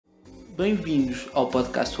Bem-vindos ao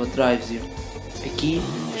podcast What Drives You. Aqui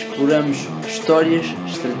exploramos histórias,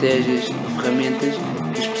 estratégias e ferramentas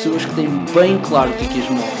das pessoas que têm bem claro o que as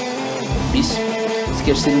move. Por isso, se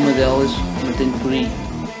queres ser uma delas, mantém-te por aí,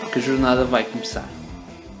 porque a jornada vai começar.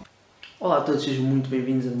 Olá a todos, sejam muito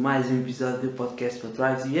bem-vindos a mais um episódio do podcast What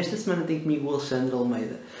Drives You. E esta semana tenho comigo o Alexandre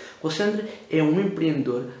Almeida. O Alexandre é um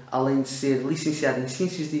empreendedor, além de ser licenciado em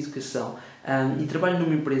Ciências de Educação, e trabalha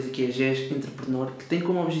numa empresa que é a GES Entrepreneur, que tem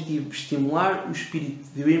como objetivo estimular o espírito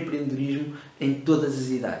do empreendedorismo em todas as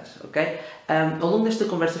idades, ok? Ao longo desta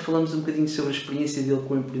conversa falamos um bocadinho sobre a experiência dele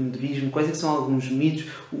com o empreendedorismo, quais é que são alguns mitos,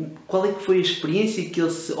 qual é que foi a experiência que ele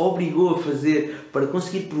se obrigou a fazer para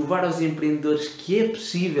conseguir provar aos empreendedores que é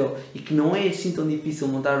possível e que não é assim tão difícil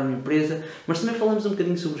montar uma empresa, mas também falamos um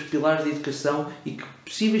bocadinho sobre os pilares da educação e que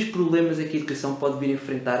possíveis problemas é que a educação pode vir a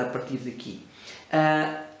enfrentar a partir daqui.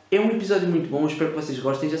 É um episódio muito bom, espero que vocês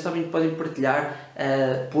gostem. Já sabem que podem partilhar,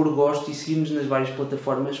 pôr gosto e seguir-nos nas várias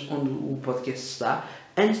plataformas onde o podcast está.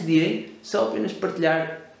 Antes de irem, só apenas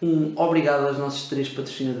partilhar um obrigado aos nossos 3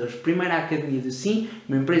 patrocinadores. Primeiro, a Academia do Sim,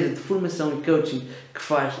 uma empresa de formação e coaching que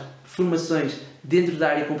faz formações dentro da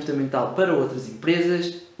área comportamental para outras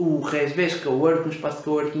empresas. O Resves Cowork, um espaço de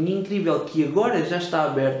coworking incrível que agora já está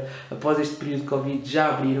aberto após este período de Covid, já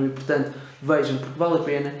abriram e, portanto, vejam porque vale a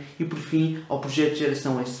pena. E por fim, ao projeto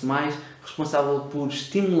Geração S+, responsável por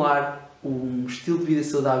estimular um estilo de vida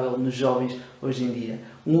saudável nos jovens hoje em dia.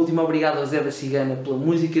 Um último obrigado ao Zé da Cigana pela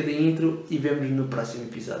música da intro e vemo-nos no próximo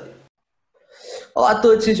episódio. Olá a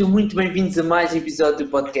todos, sejam muito bem-vindos a mais um episódio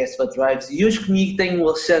do podcast What Drives You. E hoje comigo tenho o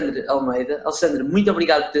Alexandre Almeida. Alexandre, muito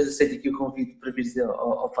obrigado por teres aceito aqui o convite para vires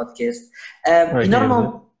ao podcast.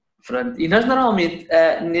 E nós normalmente,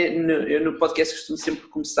 eu no podcast costumo sempre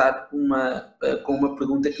começar com uma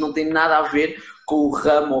pergunta que não tem nada a ver com o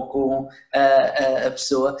ramo ou com a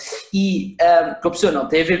pessoa. Com a pessoa não,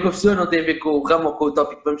 tem a ver com a pessoa, não tem a ver com o ramo ou com o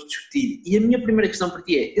tópico que vamos discutir. E a minha primeira questão para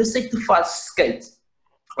ti é, eu sei que tu fazes skate,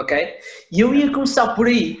 ok? E eu ia começar por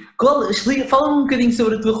aí. Fala-me um bocadinho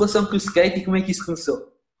sobre a tua relação com o skate e como é que isso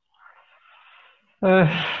começou.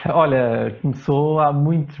 Olha, começou há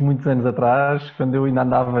muitos anos atrás, quando eu ainda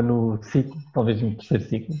andava no ciclo, talvez no terceiro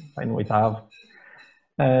ciclo, aí no oitavo.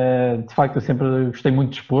 De facto, eu sempre gostei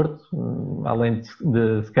muito de desporto, além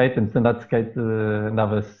de skate, antes de andar de skate,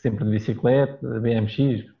 andava sempre de bicicleta,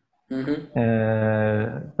 BMX.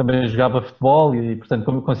 Também jogava futebol e, portanto,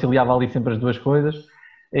 como eu conciliava ali sempre as duas coisas,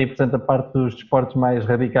 e, portanto, a parte dos desportos mais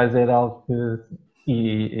radicais era algo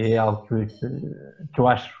é algo que eu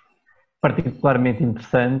acho particularmente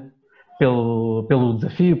interessante pelo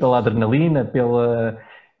desafio, pela adrenalina,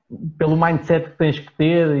 pelo mindset que tens que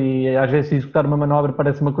ter, e às vezes executar uma manobra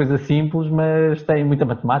parece uma coisa simples, mas tem muita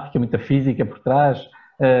matemática, muita física por trás,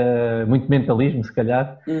 muito mentalismo se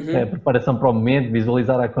calhar, preparação para o momento,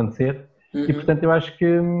 visualizar a acontecer. E portanto eu acho que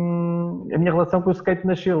a minha relação com o skate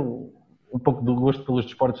nasceu um pouco do gosto pelos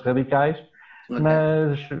desportos radicais,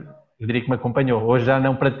 mas eu diria que me acompanhou. Hoje já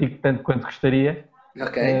não pratico tanto quanto gostaria.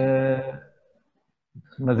 Ok.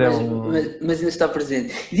 Mas ainda está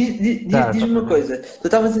presente. Diz-me uma coisa, tu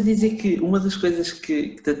estavas a dizer que uma das coisas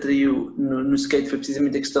que te atraiu no skate foi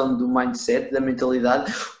precisamente a questão do mindset, da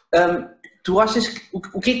mentalidade. Tu achas que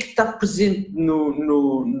o que é que está presente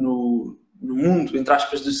no mundo, entre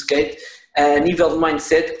aspas, do skate, a nível de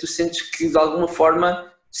mindset, que tu sentes que de alguma forma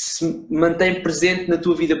se mantém presente na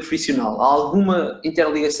tua vida profissional? Há alguma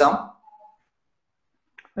interligação?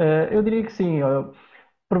 Eu diria que sim.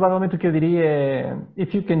 Provavelmente o que eu diria é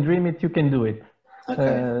if you can dream it, you can do it.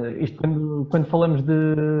 Okay. Isto quando falamos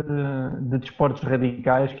de desportos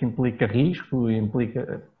radicais, que implica risco,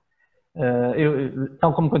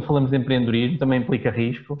 tal como quando falamos de empreendedorismo, também implica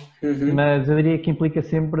risco, mas eu diria que implica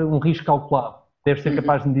sempre um risco calculado. Deves ser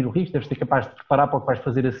capaz de medir o risco, deves ser capaz de preparar para o que vais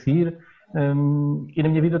fazer a seguir. E na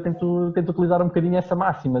minha vida eu tento utilizar um bocadinho essa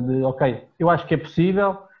máxima de, ok, eu acho que é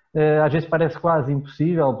possível, às vezes parece quase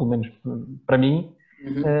impossível, pelo menos para mim,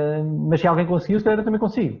 mas se alguém conseguiu, se calhar eu também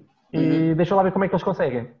consigo. E deixa lá ver como é que eles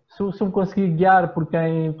conseguem. Se eu me conseguir guiar por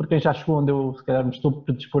quem já chegou onde eu se calhar me estou a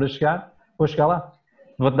predispor a chegar, vou chegar lá.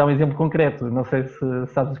 Vou-te dar um exemplo concreto. Não sei se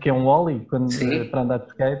sabes o que é um ollie para andar de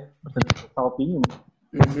skate, portanto, saltinho.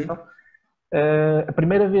 A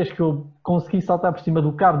primeira vez que eu consegui saltar por cima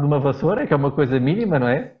do cabo de uma vassoura, que é uma coisa mínima, não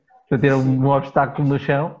é? Para ter um obstáculo no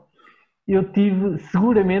chão, eu tive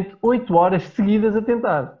seguramente 8 horas seguidas a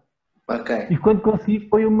tentar. Okay. E quando consegui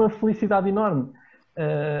foi uma felicidade enorme.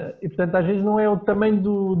 E portanto às vezes não é o tamanho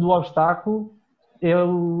do obstáculo, é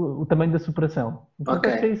o tamanho da superação. Portanto,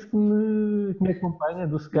 acho que é isso que me acompanha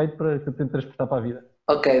do skate para que eu tento transportar para a vida.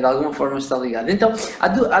 Ok, de alguma forma está ligado. Então,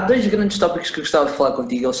 há dois grandes tópicos que eu gostava de falar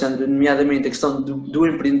contigo, Alexandre, nomeadamente a questão do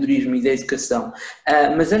empreendedorismo e da educação.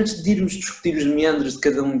 Mas antes de irmos discutir os meandros de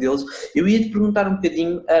cada um deles, eu ia te perguntar um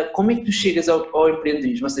bocadinho como é que tu chegas ao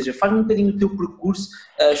empreendedorismo, ou seja, faz-me um bocadinho o teu percurso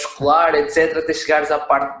escolar, etc., até chegares à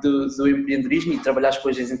parte do empreendedorismo e trabalhares com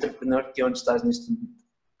as entrepreneur, que é onde estás neste momento.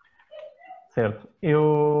 Certo.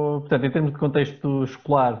 Portanto, em termos de contexto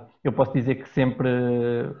escolar, eu posso dizer que sempre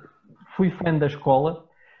fui fã da escola,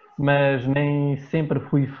 mas nem sempre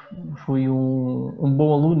fui um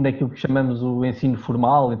bom aluno naquilo que chamamos o ensino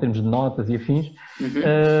formal, em termos de notas e afins.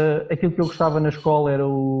 Aquilo que eu gostava na escola era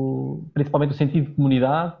principalmente o sentido de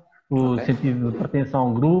comunidade, o sentido de pertença a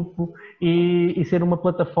um grupo e ser uma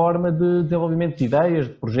plataforma de desenvolvimento de ideias,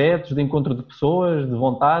 de projetos, de encontro de pessoas, de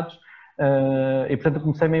vontades. E portanto eu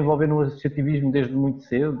comecei-me a envolver no associativismo desde muito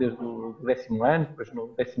cedo, desde o 10º ano, depois no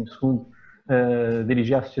 12º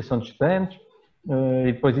dirigi a Associação de Estudantes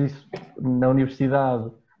e depois isso na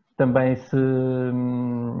universidade também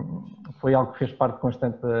foi algo que fez parte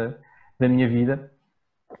constante da minha vida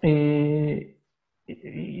e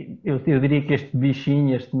eu diria que este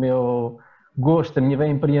bichinho, este meu gosto, a minha veia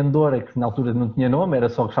empreendedora, que na altura não tinha nome, era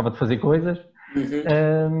só gostava de fazer coisas,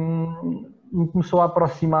 me começou a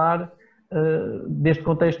aproximar deste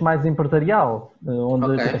contexto mais empresarial, onde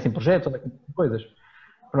acontecem projetos, onde acontecem coisas.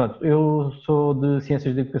 Pronto, eu sou de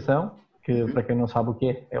Ciências da Educação, que para quem não sabe o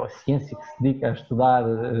que é a ciência que se dedica a estudar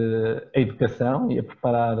a educação e a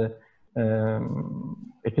preparar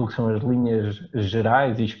aquilo que são as linhas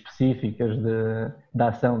gerais e específicas da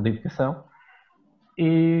ação da educação.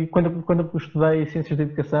 E quando eu estudei Ciências da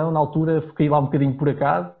Educação, na altura fiquei lá um bocadinho por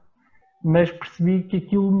acaso, mas percebi que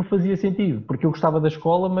aquilo me fazia sentido, porque eu gostava da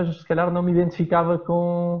escola, mas se calhar não me identificava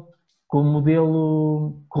com o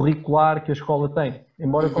modelo curricular que a escola tem,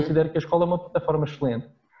 embora eu considere que a escola é uma plataforma excelente.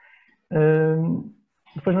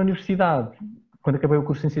 Depois na universidade, quando acabei o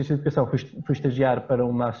curso de Ciências de Educação, fui estagiar para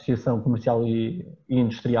uma associação comercial e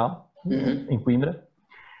industrial, em Coimbra,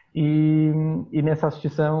 e nessa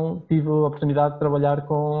associação tive a oportunidade de trabalhar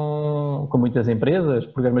com muitas empresas,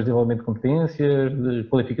 programas de desenvolvimento de competências, de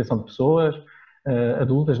qualificação de pessoas,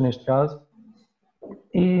 adultas neste caso,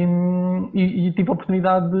 e tive a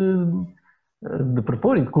oportunidade de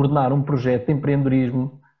propor e de coordenar um projeto de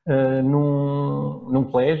empreendedorismo num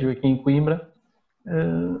colégio aqui em Coimbra,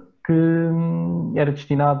 que era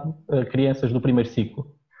destinado a crianças do primeiro ciclo.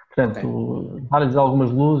 Portanto, dar-lhes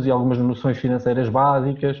algumas luzes e algumas noções financeiras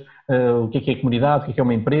básicas, o que é comunidade, o que é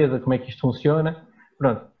uma empresa, como é que isto funciona.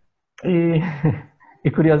 Pronto.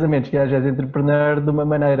 E curiosamente, cheguei à GES Entrepreneur de uma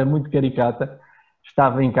maneira muito caricata.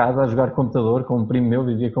 Estava em casa a jogar computador com um primo meu,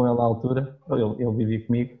 vivia com ele na altura, ele vivia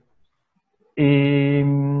comigo, e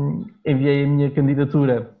enviei a minha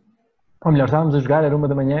candidatura, ou melhor, estávamos a jogar, era 1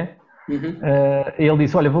 da manhã, e ele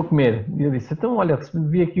disse, olha, vou comer. E eu disse, então, olha,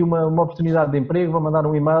 vi aqui uma oportunidade de emprego, vou mandar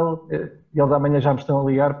um e-mail, e eles amanhã já me estão a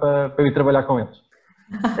ligar para eu ir trabalhar com eles.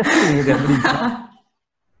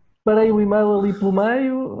 Parei o e-mail ali pelo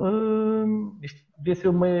meio, isto devia ser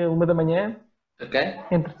 1 da manhã,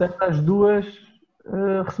 entretanto às 2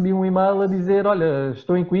 recebi um e-mail a dizer, olha,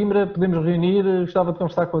 estou em Coimbra, podemos reunir, gostava de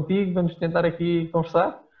conversar contigo, vamos tentar aqui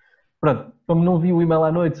conversar. Pronto, como não vi o e-mail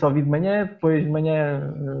à noite, só vi de manhã, depois de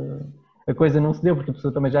manhã a coisa não se deu, porque a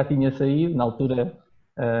pessoa também já tinha saído, na altura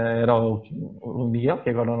era o Miguel, que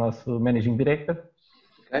é agora o nosso Managing Director,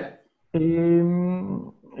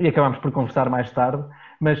 e acabámos por conversar mais tarde,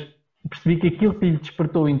 mas percebi que aquilo que lhe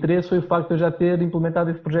despertou o interesse foi o facto de eu já ter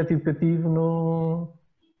implementado esse projeto educativo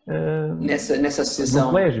nessa associação. No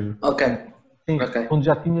colégio. Sim, onde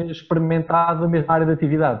já tinha experimentado a mesma área de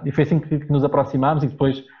atividade. E foi assim que nos aproximámos e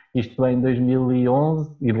depois, isto em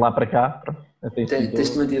 2011 e de lá para cá,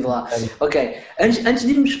 tens-te mantido lá. Ok, antes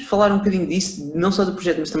de irmos falar um bocadinho disso, não só do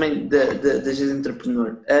projeto, mas também da GES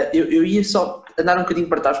Entrepreneur, eu ia só andar um bocadinho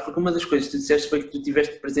para trás, porque uma das coisas que tu disseste foi que tu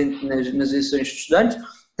estiveste presente nas eleições de estudantes,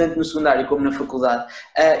 tanto no secundário como na faculdade,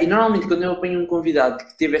 e normalmente quando eu apanho um convidado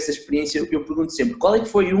que teve essa experiência, eu pergunto sempre, qual é que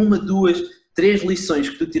foi 1, 2, 3 lições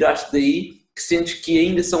que tu tiraste daí, que sentes que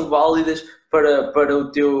ainda são válidas para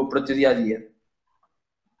o teu dia-a-dia?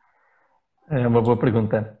 É uma boa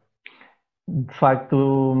pergunta. De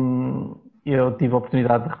facto, eu tive a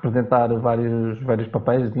oportunidade de representar vários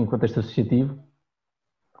papéis em contexto associativo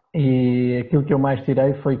e aquilo que eu mais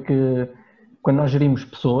tirei foi que quando nós gerimos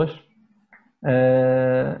pessoas,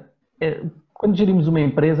 quando gerimos uma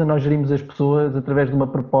empresa, nós gerimos as pessoas através de uma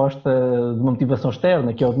proposta de uma motivação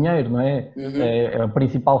externa, que é o dinheiro, não é? É o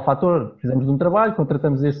principal fator. Precisamos de um trabalho,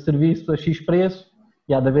 contratamos esse serviço a X preço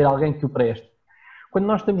e há de haver alguém que o preste. Quando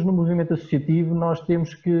nós estamos no movimento associativo, nós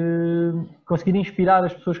temos que conseguir inspirar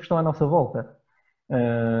as pessoas que estão à nossa volta.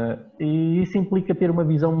 E isso implica ter uma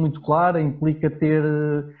visão muito clara, implica ter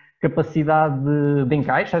capacidade de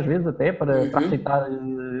encaixe, às vezes até, para aceitar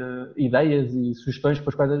ideias e sugestões com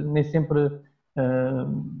as quais nem sempre,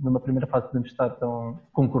 numa primeira fase, podemos estar tão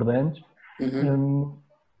concordantes.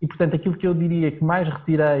 E, portanto, aquilo que eu diria que mais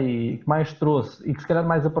retirei, que mais trouxe e que se calhar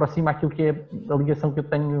mais aproxima aquilo que é a ligação que eu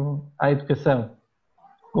tenho à educação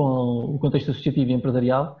com o contexto associativo e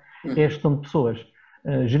empresarial é a gestão de pessoas.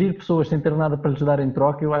 Gerir pessoas sem ter nada para lhes dar em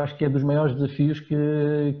troca, eu acho que é dos maiores desafios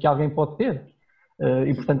que alguém pode ter.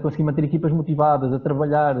 E, portanto, conseguir manter equipas motivadas a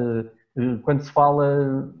trabalhar, quando se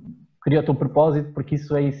fala, cria o teu propósito, porque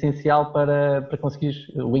isso é essencial para conseguires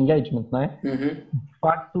o engagement, não é? De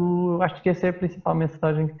facto, acho que essa é a principal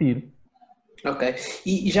mensagem que tiro. Ok.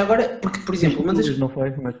 E já agora, porque, por exemplo, uma das... Não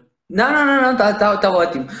foi, mas... Não, está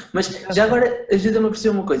ótimo. Mas já agora ajuda-me a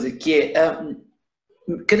perceber uma coisa, que é,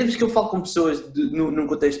 cada vez que eu falo com pessoas num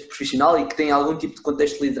contexto profissional e que têm algum tipo de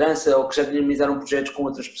contexto de liderança ou que já dinamizaram projetos com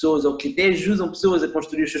outras pessoas ou que até ajudam pessoas a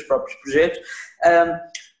construir os seus próprios projetos,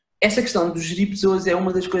 essa questão de gerir pessoas é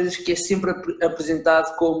uma das coisas que é sempre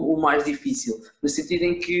apresentado como o mais difícil, no sentido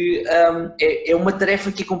em que é uma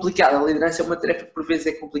tarefa que é complicada, a liderança é uma tarefa que por vezes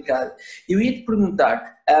é complicada. Eu ia-te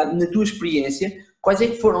perguntar, na tua experiência, quais é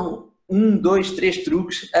que foram 1, 2, 3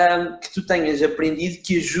 truques que tu tenhas aprendido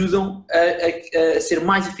que ajudam a ser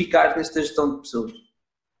mais eficaz nesta gestão de pessoas?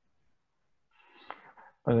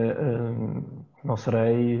 Não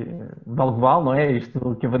serei vale que vale, não é?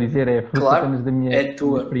 Isto que eu vou dizer é fruto apenas da minha é a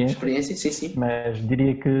tua experiência, sim. Mas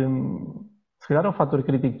diria que, se calhar, um fator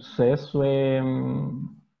crítico de sucesso é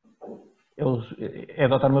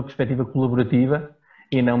adotar uma perspectiva colaborativa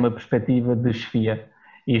e não uma perspectiva de chefia.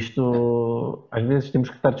 Isto, às vezes, temos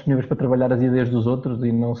que estar disponíveis para trabalhar as ideias dos outros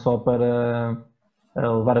e não só para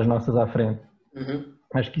levar as nossas à frente.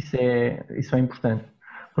 Acho que isso é importante.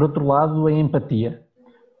 Por outro lado, a empatia.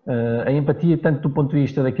 A empatia tanto do ponto de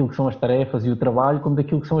vista daquilo que são as tarefas e o trabalho, como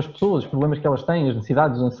daquilo que são as pessoas, os problemas que elas têm, as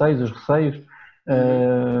necessidades, os anseios, os receios.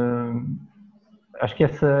 Acho que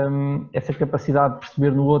essa capacidade de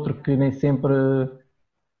perceber no outro que nem sempre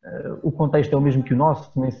o contexto é o mesmo que o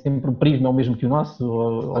nosso, nem sempre o prisma é o mesmo que o nosso,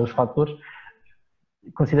 ou os fatores,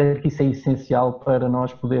 considero que isso é essencial para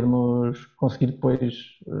nós podermos conseguir depois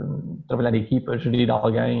trabalhar em equipa, gerir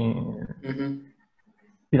alguém.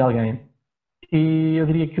 E eu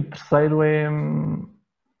diria que o terceiro é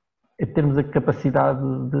termos a capacidade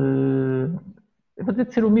de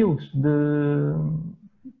ser humildes,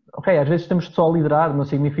 ok, às vezes estamos só a liderar, não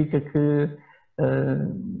significa que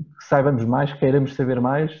saibamos mais, queiramos saber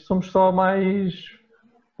mais, somos só mais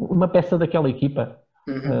uma peça daquela equipa.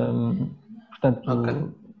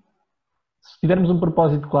 Portanto, se tivermos um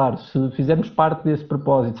propósito claro, se fizermos parte desse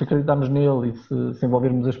propósito, se acreditarmos nele e se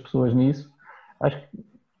envolvermos as pessoas nisso, acho que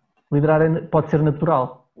liderar pode ser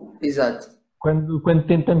natural. Exato. Quando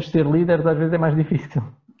tentamos ser líderes, às vezes é mais difícil.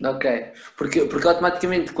 Ok, porque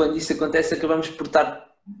automaticamente quando isso acontece acabamos por estar,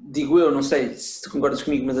 digo eu, não sei se tu concordas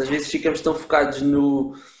comigo, mas às vezes ficamos tão focados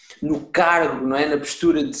no cargo, não é? Na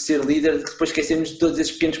postura de ser líder, que depois esquecemos de todos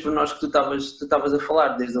esses pequenos pormenores que tu estavas a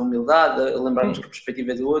falar, desde a humildade, a lembrarmos que a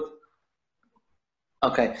perspectiva é do outro.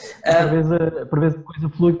 Ok. Por vezes a coisa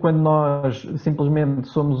flui quando nós simplesmente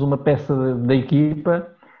somos uma peça da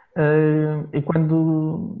equipa. E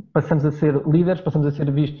quando passamos a ser líderes, passamos a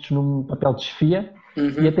ser vistos num papel de chefia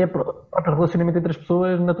e até o próprio relacionamento entre as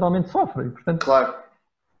pessoas naturalmente sofre. Portanto, claro.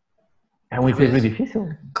 É um equilíbrio difícil.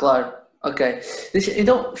 Claro, ok.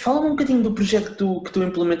 Então, fala-me um bocadinho do projeto que tu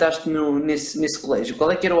implementaste nesse colégio.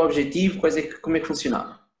 Qual é que era o objetivo? Como é que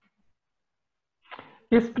funcionava?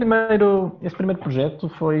 Esse primeiro projeto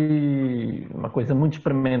foi uma coisa muito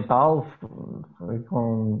experimental,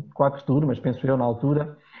 com 4 turmas, penso eu, na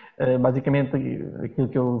altura. Basicamente, aquilo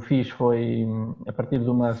que eu fiz foi, a partir de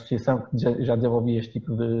uma associação que já desenvolvia este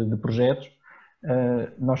tipo de projetos,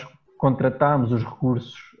 nós contratámos os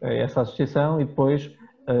recursos a essa associação e depois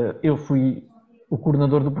eu fui o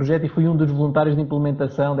coordenador do projeto e fui um dos voluntários de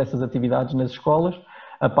implementação dessas atividades nas escolas,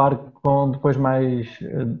 a par com depois mais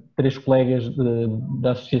 3 colegas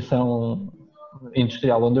da associação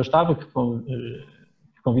industrial onde eu estava, que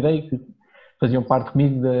convidei, que faziam parte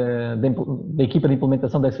comigo da equipa de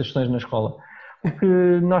implementação dessas sessões na escola. O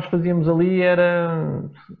que nós fazíamos ali era,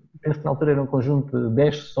 penso que na altura era um conjunto de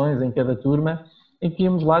 10 sessões em cada turma, em que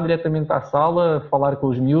íamos lá diretamente à sala, falar com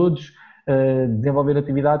os miúdos, desenvolver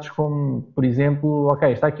atividades como, por exemplo,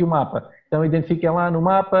 ok, está aqui o mapa, então identifiquem lá no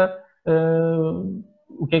mapa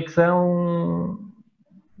o que é que são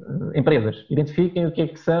empresas, identifiquem o que é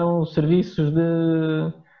que são serviços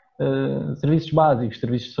serviços básicos,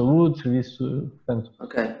 serviços de saúde, portanto,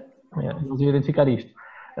 eles iam identificar isto.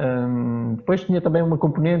 Depois tinha também uma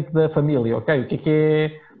componente da família, ok?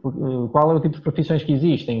 Qual é o tipo de profissões que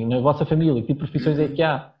existem na vossa família? Que tipo de profissões é que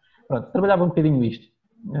há? Pronto, trabalhava um bocadinho isto.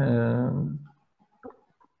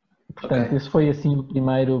 Portanto, esse foi assim o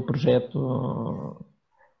primeiro projeto,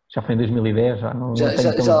 já foi em 2010, já não Já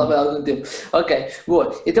tenho tão... lá vai há algum tempo. Ok, boa.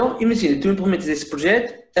 Então, imagina, tu implementas esse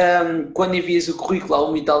projeto, quando envias o currículo à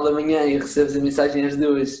 1h da manhã e recebes a mensagem às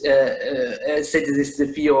 2, aceitas esse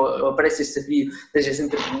desafio ou aparece esse desafio da Agência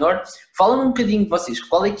Entrepreneur. Fala-me um bocadinho de vocês.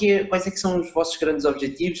 Quais é que são os vossos grandes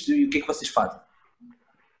objetivos e o que é que vocês fazem?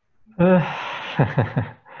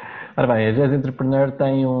 Ora bem, a Jazz Entrepreneur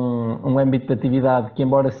tem um âmbito de atividade que,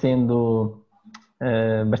 embora sendo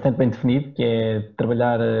bastante bem definido, que é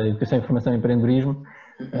trabalhar a educação, informação e empreendedorismo,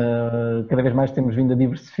 cada vez mais temos vindo a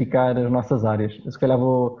diversificar as nossas áreas. Eu, se calhar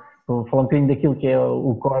vou falar um bocadinho daquilo que é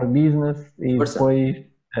o core business e depois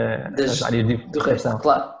as áreas de diversificação.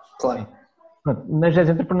 Claro. Na Jazz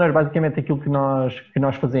Entrepreneur, basicamente aquilo que nós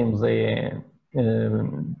fazemos é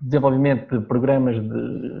desenvolvimento de programas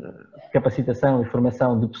de capacitação e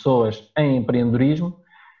formação de pessoas em empreendedorismo,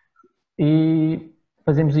 e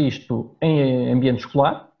fazemos isto em ambiente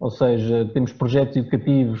escolar, ou seja, temos projetos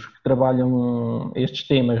educativos que trabalham estes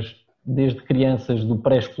temas desde crianças do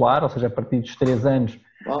pré-escolar, ou seja, a partir dos 3 anos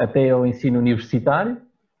até ao ensino universitário,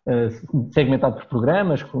 segmentado por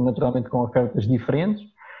programas, naturalmente com ofertas diferentes.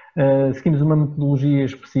 Seguimos uma metodologia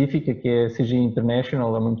específica que é a CGI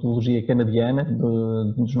International, a metodologia canadiana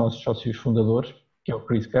dos nossos sócios fundadores, que é o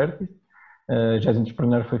Chris Curtis. A Jazz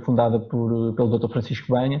Entrepreneur foi fundada pelo Dr.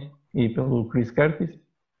 Francisco Banha e pelo Chris Curtis.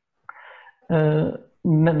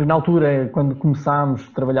 Na altura, quando começámos,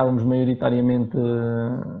 trabalhávamos maioritariamente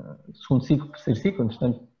segundo ciclo, terceiro ciclo,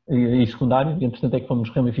 e secundário, e entretanto é que fomos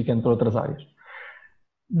ramificando para outras áreas.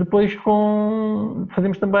 Depois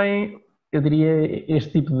fazemos também, eu diria,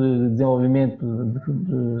 este tipo de desenvolvimento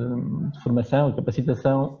de formação,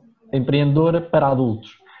 capacitação empreendedora para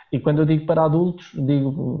adultos. E quando eu digo para adultos,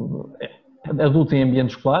 digo adultos em ambiente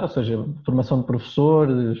escolar, ou seja, formação de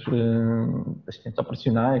professores, assistentes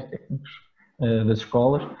operacionais, técnicos das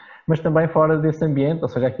escolas, mas também fora desse ambiente, ou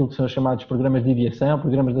seja, aquilo que são os chamados programas de ideação,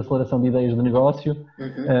 programas de aceleração de ideias de negócio,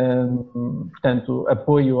 portanto,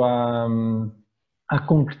 apoio à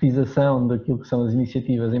concretização daquilo que são as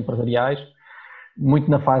iniciativas empresariais, muito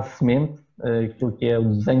na fase semente, aquilo que é o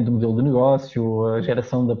desenho do modelo de negócio, a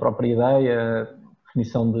geração da própria ideia, a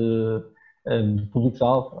definição de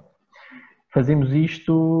públicos-alvo. Fazemos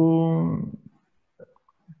isto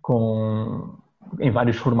em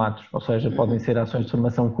vários formatos, ou seja, podem ser ações de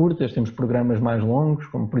formação curtas, temos programas mais longos,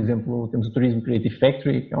 como por exemplo temos o Turismo Creative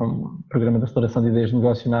Factory, que é um programa de aceleração de ideias de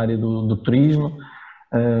negócio na área do turismo.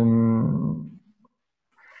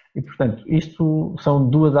 E portanto, isto são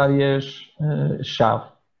 2 áreas-chave.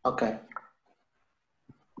 Ok.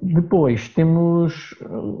 Depois temos,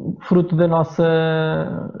 fruto da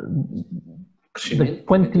nossa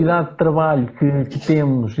quantidade de trabalho que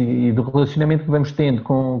temos e do relacionamento que vamos tendo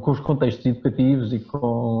com os contextos educativos e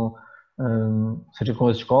seja com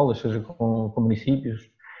as escolas, seja com municípios,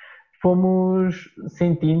 fomos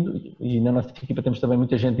sentindo, e na nossa equipa temos também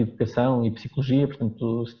muita gente de educação e psicologia,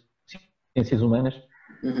 portanto, ciências humanas,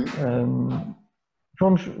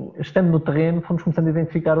 estando no terreno, fomos começando a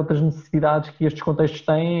identificar outras necessidades que estes contextos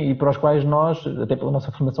têm e para os quais nós, até pela nossa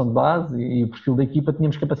formação de base e o perfil da equipa,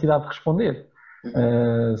 tínhamos capacidade de responder.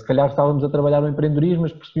 Se calhar estávamos a trabalhar no empreendedorismo,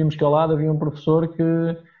 mas percebíamos que ao lado havia um professor que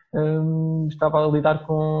estava a lidar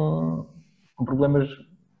com problemas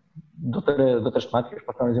de outras temáticas.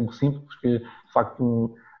 Para dar um exemplo simples, que de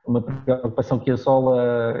facto uma preocupação que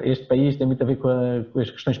assola este país tem muito a ver com as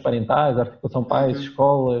questões parentais, a articulação pais,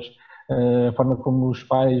 escolas, a forma como os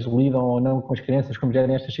pais lidam ou não com as crianças, como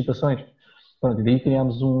gerem estas situações. Pronto, e daí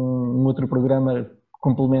criámos um outro programa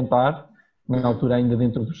complementar, na altura ainda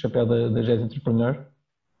dentro do chapéu da Jazz Entrepreneur,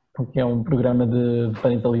 que é um programa de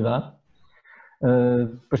parentalidade.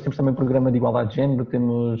 Depois temos também um programa de igualdade de género,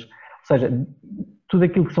 ou seja, tudo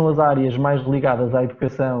aquilo que são as áreas mais ligadas à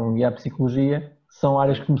educação e à psicologia são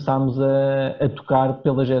áreas que começámos a tocar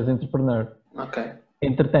pela Jazz Entrepreneur. Okay.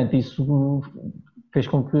 Entretanto, isso fez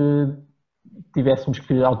com que tivéssemos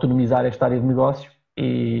que autonomizar esta área de negócio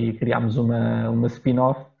e criámos uma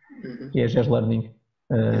spin-off, que é a Jazz Learning,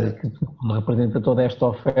 que representa toda esta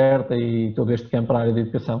oferta e todo este campo para a área de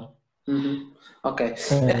educação. Ok.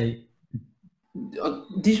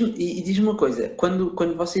 Diz-me uma coisa,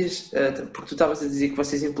 quando vocês, porque tu estavas a dizer que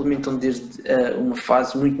vocês implementam desde uma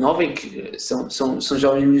fase muito nova, em que são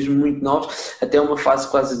jovens mesmo muito novos, até uma fase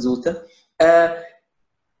quase adulta,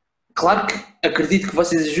 claro que acredito que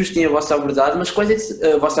vocês ajustem a vossa abordagem, mas quais é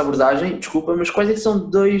que são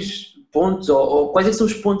 2 pontos, ou quais é que são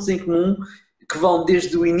os pontos em comum que vão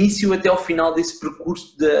desde o início até ao final desse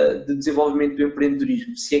percurso de desenvolvimento do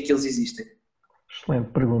empreendedorismo, se é que eles existem? Excelente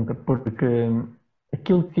pergunta, porque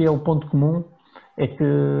aquilo que é o ponto comum é que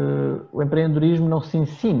o empreendedorismo não se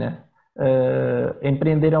ensina.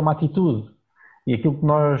 Empreender é uma atitude e aquilo que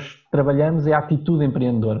nós trabalhamos é a atitude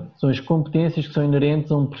empreendedora. São as competências que são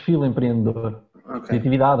inerentes a um perfil empreendedor. A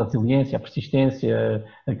criatividade, a resiliência, a persistência,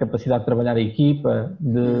 a capacidade de trabalhar a equipa,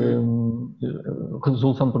 de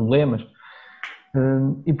resolução de problemas.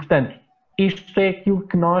 E, portanto, isto é aquilo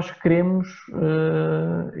que nós queremos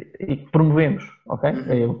e que promovemos, ok?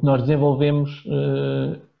 É o que nós desenvolvemos,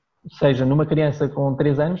 seja numa criança com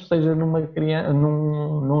 3 anos, seja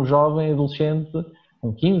num jovem adolescente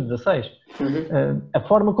com 15, 16. A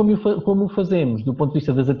forma como o fazemos, do ponto de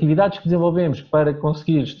vista das atividades que desenvolvemos para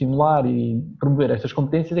conseguir estimular e promover estas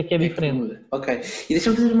competências é que é diferente. Ok. E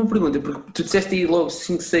deixa-me fazer uma pergunta, porque tu disseste aí logo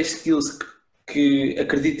 5, 6 skills que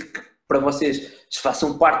acredito que para vocês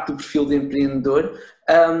façam parte do perfil de empreendedor.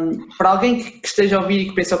 Para alguém que esteja a ouvir e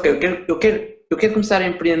que pensa, ok, eu quero começar a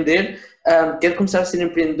empreender, quero começar a ser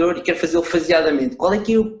empreendedor e quero fazê-lo faseadamente. Qual é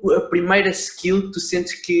que é a primeira skill que tu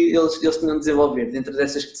sentes que eles tinham de desenvolver dentro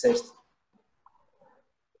dessas que disseste?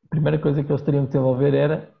 A primeira coisa que eles teriam de desenvolver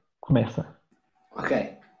era começa.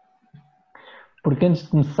 Ok. Porque antes de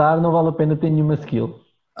começar não vale a pena ter nenhuma skill.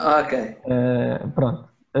 Ok.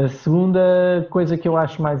 Pronto. A segunda coisa que eu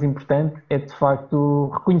acho mais importante é, de facto,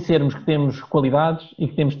 reconhecermos que temos qualidades e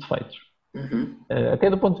que temos defeitos. Até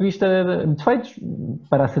do ponto de vista de defeitos,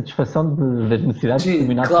 para a satisfação das necessidades de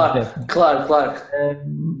determinados projetos. Claro.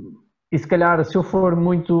 E se calhar, se eu for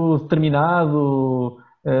muito determinado,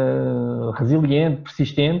 resiliente,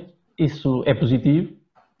 persistente, isso é positivo,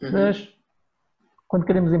 mas quando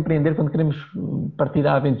queremos empreender, quando queremos partir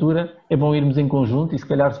à aventura, é bom irmos em conjunto e se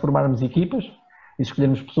calhar se formarmos equipas e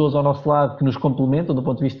escolhermos pessoas ao nosso lado que nos complementam do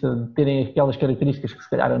ponto de vista de terem aquelas características que se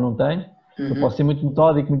calhar eu não tenho. Eu posso ser muito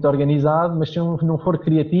metódico, muito organizado, mas se eu não for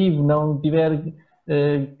criativo, não tiver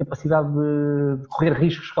capacidade de correr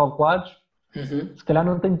riscos calculados, se calhar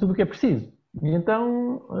não tenho tudo o que é preciso. E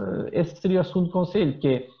então esse seria o segundo conselho, que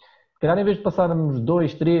é, se calhar em vez de passarmos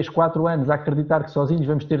 2, 3, 4 anos a acreditar que sozinhos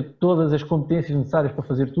vamos ter todas as competências necessárias para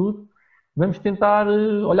fazer tudo, vamos tentar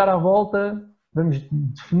olhar à volta, vamos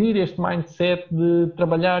definir este mindset de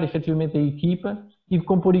trabalhar efetivamente a equipa e de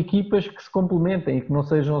compor equipas que se complementem e que não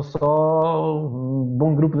sejam só um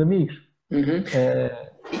bom grupo de amigos.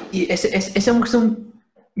 E essa é uma questão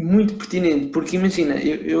muito pertinente, porque imagina,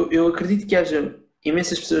 eu acredito que haja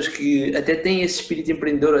imensas pessoas que até têm esse espírito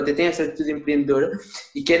empreendedor, até têm essa atitude empreendedora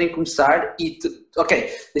e querem começar e, ok,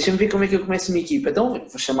 deixa-me ver como é que eu começo uma equipa. Então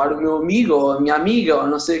vou chamar o meu amigo ou a minha amiga ou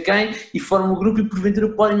não sei quem e formo um grupo e porventura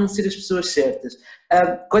podem não ser as pessoas certas.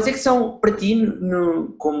 Quais é que são para ti,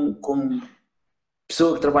 como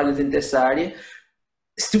pessoa que trabalha dentro dessa área,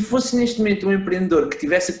 se tu fosse neste momento um empreendedor que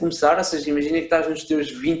estivesse a começar, ou seja, imagina que estás nos teus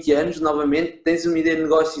 20 anos novamente, tens uma ideia de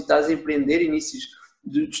negócio e estás a empreender, inícios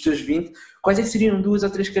dos teus 20, quais é que seriam 2 ou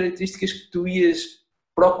 3 características que tu ias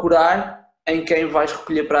procurar em quem vais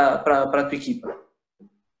recolher para a tua equipa?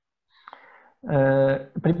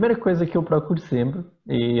 A primeira coisa que eu procuro sempre,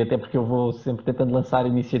 e até porque eu vou sempre tentando lançar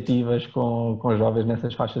iniciativas com jovens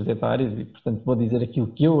nessas faixas etárias e portanto vou dizer aquilo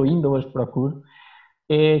que eu ainda hoje procuro,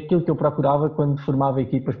 é aquilo que eu procurava quando formava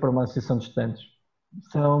equipas para uma associação de estudantes.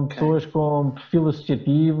 São pessoas com perfil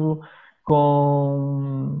associativo,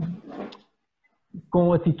 com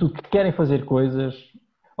atitude que querem fazer coisas,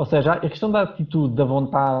 ou seja, a questão da atitude, da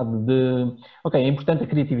vontade, ok, é importante a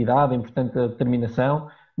criatividade, é importante a determinação,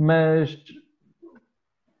 mas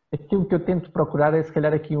aquilo que eu tento procurar é se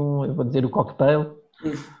calhar aqui eu vou dizer o cocktail.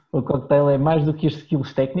 O cocktail é mais do que as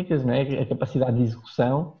skills técnicas, não é? A capacidade de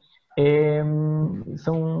execução é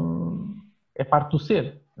parte do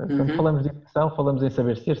ser. Quando falamos de execução, falamos em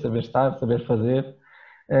saber ser, saber estar, saber fazer.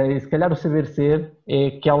 E se calhar o saber ser é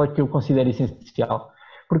aquela que eu considero essencial.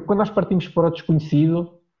 Porque quando nós partimos para o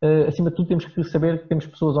desconhecido, acima de tudo temos que saber que temos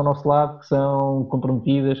pessoas ao nosso lado que são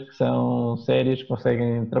comprometidas, que são sérias, que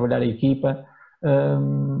conseguem trabalhar a equipa,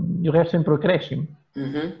 e o resto sempre o acréscimo.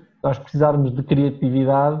 Se nós precisarmos de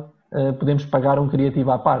criatividade, podemos pagar um criativo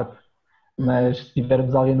à parte. Mas se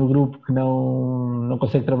tivermos alguém no grupo que não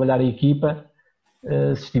consegue trabalhar a equipa,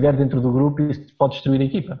 se estiver dentro do grupo, isso pode destruir a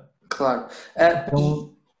equipa. Claro.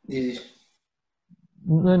 Então,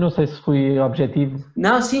 eu não sei se fui objetivo.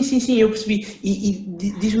 Não, sim, eu percebi. E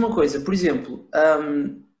diz-me uma coisa, por exemplo,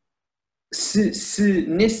 se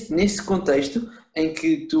nesse contexto em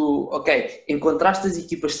que tu, ok, encontraste as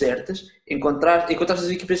equipas certas, encontraste as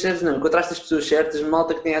equipas certas não, encontraste as pessoas certas,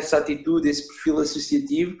 malta que tem essa atitude, esse perfil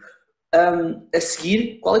associativo, A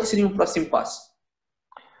seguir, qual é que seria o próximo passo?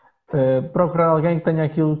 Procurar alguém que tenha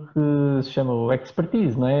aquilo que se chama o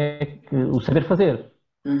expertise, não é? O saber fazer.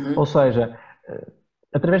 Ou seja,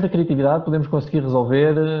 através da criatividade podemos conseguir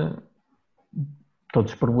resolver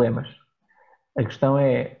todos os problemas. A questão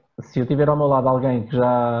é, se eu tiver ao meu lado alguém que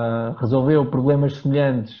já resolveu problemas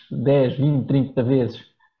semelhantes 10, 20, 30 vezes,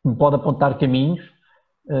 que me pode apontar caminhos,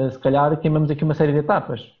 se calhar queimamos aqui uma série de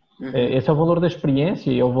etapas. Esse é o valor da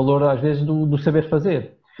experiência e é o valor, às vezes, do saber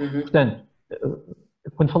fazer. Portanto,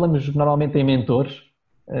 quando falamos normalmente em mentores,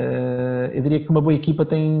 eu diria que uma boa equipa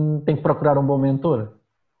tem que procurar um bom mentor.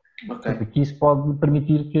 Porque isso pode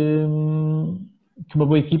permitir que uma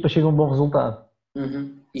boa equipa chegue a um bom resultado.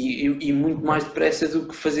 E muito mais depressa do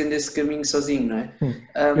que fazendo esse caminho sozinho, não é?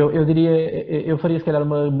 Eu diria, eu faria se calhar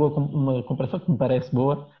uma comparação que me parece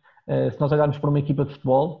boa. Se nós olharmos para uma equipa de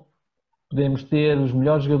futebol, podemos ter os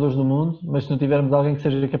melhores jogadores do mundo, mas se não tivermos alguém que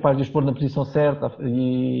seja capaz de os pôr na posição certa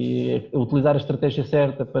e utilizar a estratégia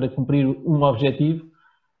certa para cumprir um objetivo,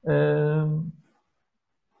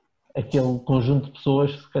 aquele conjunto de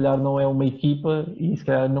pessoas se calhar não é uma equipa e se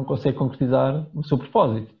calhar não consegue concretizar o seu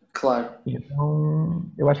propósito. Claro. Então,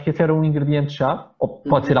 eu acho que esse era um ingrediente-chave, ou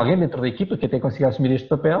pode ser alguém dentro da equipa que até consiga assumir este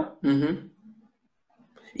papel.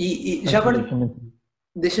 E já agora,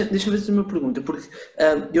 deixa-me fazer uma pergunta, porque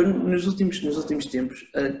eu nos últimos tempos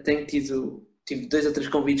tive 2 ou 3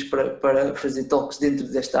 convites para fazer talks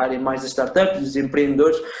dentro desta área mais das startups, dos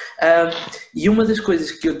empreendedores, e uma das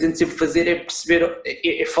coisas que eu tento sempre fazer é perceber,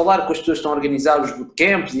 é falar com as pessoas que estão a organizar os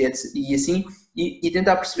bootcamps e assim, e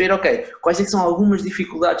tentar perceber, ok, quais é que são algumas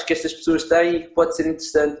dificuldades que estas pessoas têm e que pode ser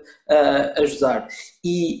interessante ajudar.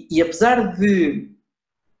 E apesar de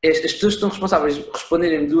as pessoas que estão responsáveis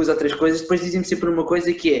responderem 2 ou 3 coisas, depois dizem-me sempre uma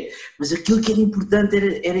coisa que é, mas aquilo que era importante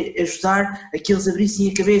era ajudar a que eles abrissem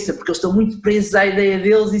a cabeça, porque eles estão muito presos à ideia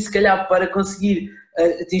deles e se calhar para conseguir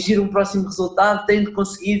atingir um próximo resultado têm de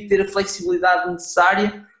conseguir ter a flexibilidade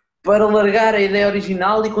necessária para largar a ideia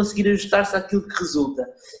original e conseguir ajustar-se àquilo que resulta.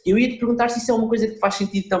 Eu ia te perguntar se isso é uma coisa que faz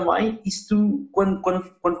sentido também e se tu, quando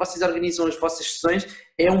vocês organizam as vossas sessões,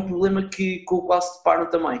 é um problema com o qual se deparam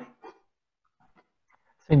também.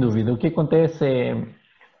 Sem dúvida. O que acontece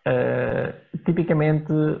é,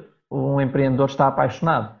 tipicamente, um empreendedor está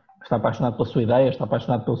apaixonado pela sua ideia, está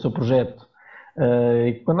apaixonado pelo seu projeto.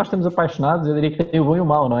 E quando nós estamos apaixonados, eu diria que tem o bom e o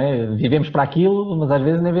mau, não é? Vivemos para aquilo, mas às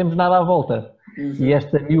vezes nem vemos nada à volta. E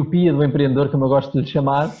esta miopia do empreendedor, como eu gosto de lhe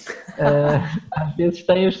chamar, às vezes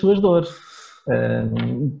tem as suas dores.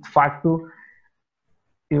 De facto,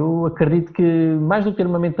 eu acredito que mais do que ter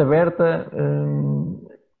uma mente aberta,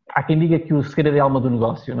 há quem diga que o segredo é a alma do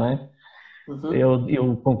negócio, não é?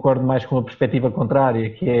 Eu concordo mais com a perspectiva contrária,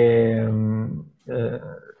 que é,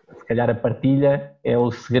 se calhar a partilha é o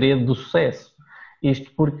segredo do sucesso.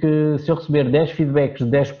 Isto porque se eu receber 10 feedbacks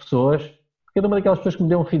de 10 pessoas, cada uma daquelas pessoas que me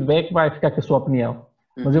deu um feedback vai ficar com a sua opinião.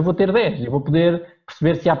 Mas eu vou ter 10, eu vou poder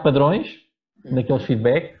perceber se há padrões naqueles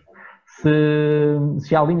feedbacks,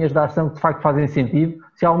 se há linhas de ação que de facto fazem sentido,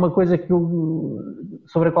 se há alguma coisa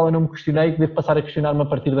sobre a qual eu não me questionei que devo passar a questionar-me a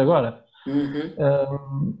partir de agora.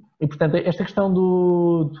 E portanto, esta questão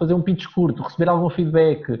de fazer um pitch curto, receber algum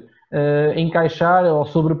feedback, encaixar ou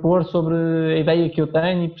sobrepor sobre a ideia que eu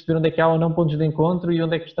tenho e perceber onde é que há ou não pontos de encontro e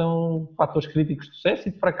onde é que estão fatores críticos de sucesso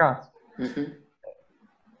e de fracasso.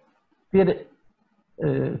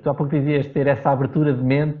 Tu há pouco dizias, ter essa abertura de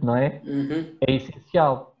mente, não é? É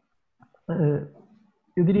essencial.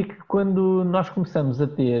 Eu diria que quando nós começamos a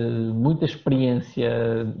ter muita experiência,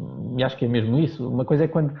 e acho que é mesmo isso, uma coisa é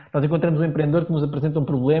quando nós encontramos um empreendedor que nos apresenta um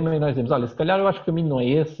problema e nós dizemos, olha, se calhar eu acho que o caminho não é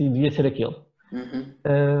esse e devia ser aquele.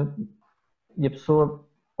 E a pessoa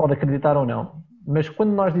pode acreditar ou não. Mas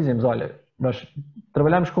quando nós dizemos, olha, nós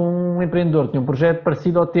trabalhamos com um empreendedor que tem um projeto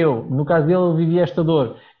parecido ao teu, no caso dele ele vivia esta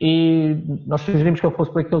dor e nós sugerimos que ele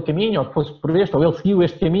fosse por aquele caminho ou que fosse por este, ou ele seguiu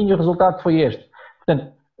este caminho e o resultado foi este.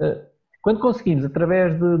 Portanto, quando conseguimos,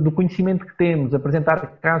 através do conhecimento que temos, apresentar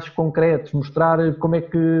casos concretos, mostrar como é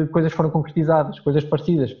que coisas foram concretizadas, coisas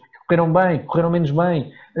parecidas, correram bem, correram menos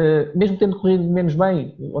bem, mesmo tendo corrido menos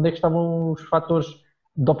bem, onde é que estavam os fatores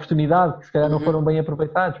de oportunidade que se calhar não foram bem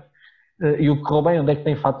aproveitados, e o que correu bem, onde é que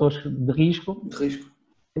tem fatores de risco.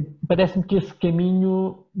 Parece-me que esse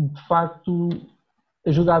caminho, de facto,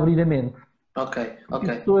 ajuda a abrir a mente. As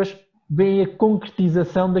pessoas veem a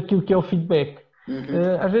concretização daquilo que é o feedback.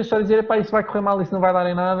 Às vezes só dizer, isso vai correr mal, isso não vai dar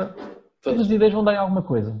em nada. Todas as ideias vão dar em alguma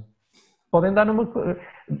coisa. Podem dar numa coisa.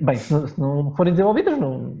 Bem, se não forem desenvolvidas,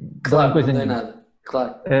 não dão coisa nenhuma. Nada.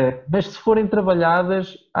 Claro. Mas se forem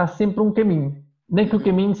trabalhadas, há sempre um caminho. Nem que o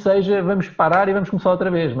caminho seja vamos parar e vamos começar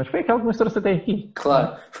outra vez, mas foi aquela que nos trouxe até aqui.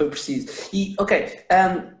 Claro, foi preciso. E, ok,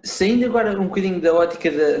 saindo agora um bocadinho da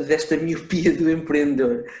ótica desta miopia do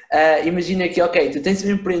empreendedor, imagina que, ok, tu tens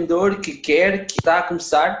um empreendedor que está a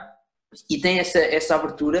começar e tem essa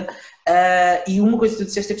abertura, e uma coisa que tu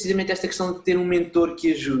disseste é precisamente esta questão de ter um mentor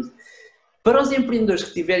que ajude. Para os empreendedores que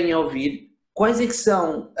estiverem a ouvir, quais é que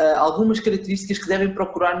são algumas características que devem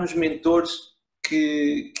procurar nos mentores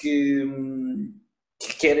que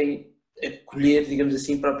querem acolher, digamos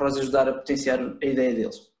assim, para os ajudar a potenciar a ideia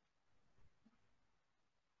deles?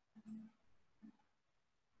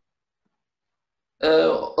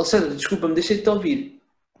 Alessandro, desculpa-me, deixei de te ouvir.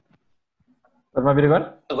 Estás-me a ouvir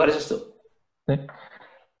agora? Agora já estou. Sim.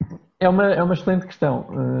 É uma excelente questão.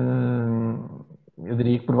 Eu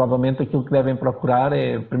diria que provavelmente aquilo que devem procurar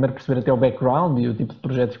é primeiro perceber até o background e o tipo de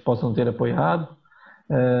projetos que possam ter apoiado.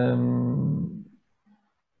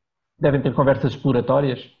 Devem ter conversas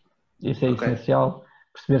exploratórias, isso é essencial.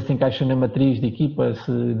 Perceber se encaixa na matriz de equipa, se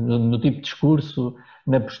no tipo de discurso,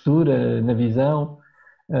 na postura, na visão.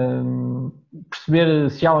 Perceber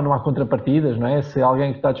se há ou não há contrapartidas, não é? Se é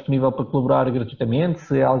alguém que está disponível para colaborar gratuitamente,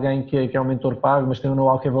 se é alguém que é um mentor pago, mas tem um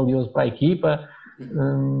know-how que é valioso para a equipa.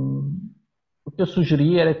 O que eu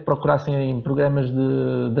sugeria era que procurassem programas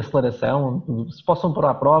de aceleração, se possam pôr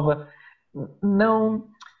à prova. Não...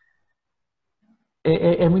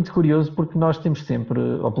 É muito curioso porque nós temos sempre,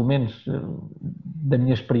 ou pelo menos da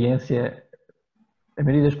minha experiência, a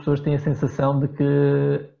maioria das pessoas tem a sensação de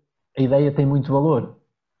que a ideia tem muito valor.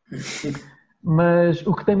 Mas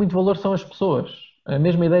o que tem muito valor são as pessoas. A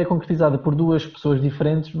mesma ideia concretizada por duas pessoas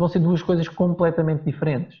diferentes vão ser duas coisas completamente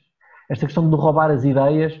diferentes. Esta questão de roubar as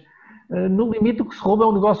ideias, no limite o que se rouba é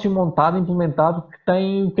um negócio montado, implementado, que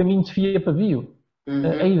tem o caminho de fio a pavio.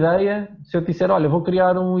 A ideia, se eu te disser, olha, vou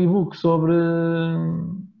criar um e-book sobre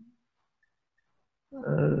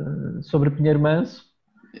Pinheiro Manso,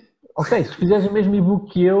 ok, se fizeres o mesmo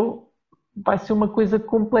e-book que eu, vai ser uma coisa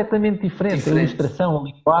completamente diferente. A ilustração, a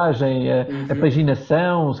linguagem, a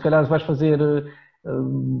paginação, se calhar vais fazer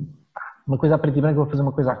uma coisa a preto e branco, eu vou fazer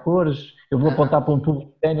uma coisa a cores, eu vou apontar para um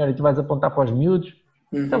público sénior e tu vais apontar para os miúdos,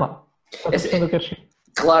 sei lá.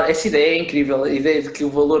 Claro, essa ideia é incrível, a ideia de que o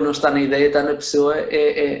valor não está na ideia, está na pessoa,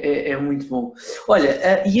 é muito bom.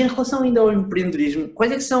 Olha, e em relação ainda ao empreendedorismo,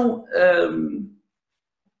 quais é que são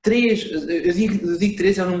três, eu digo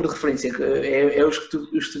três é o número de referência, é os que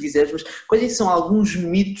tu quiseres, mas quais é que são alguns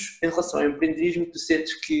mitos em relação ao empreendedorismo que tu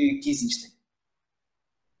sentes que existem?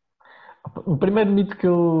 O primeiro mito que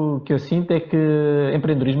eu sinto é que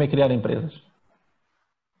empreendedorismo é criar empresas.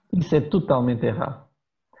 Isso é totalmente errado.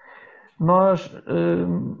 Não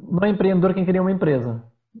é empreendedor quem cria uma empresa.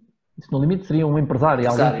 Isso no limite seria um empresário,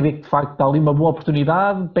 alguém que vê que de facto está ali uma boa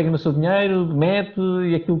oportunidade, pega no seu dinheiro, mete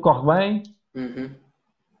e aquilo corre bem.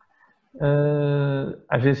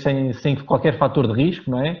 Às vezes sem qualquer fator de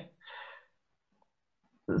risco, não é?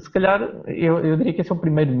 Se calhar, eu diria que esse é o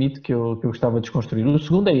primeiro mito que eu gostava de desconstruir. O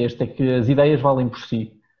segundo é este, é que as ideias valem por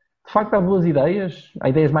si. De facto há boas ideias, há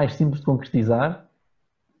ideias mais simples de concretizar,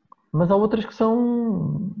 mas há outras que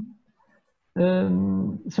são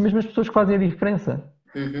mesmo as pessoas que fazem a diferença.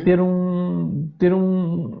 Ter um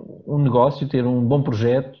negócio, ter um bom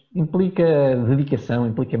projeto, implica dedicação,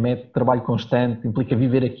 implica método, trabalho constante, implica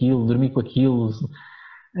viver aquilo, dormir com aquilo.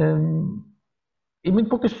 E muito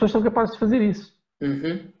poucas pessoas são capazes de fazer isso.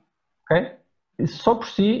 Okay? Só por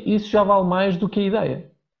si, isso já vale mais do que a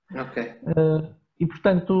ideia. E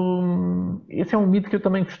portanto, esse é um mito que eu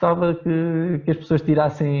também gostava que as pessoas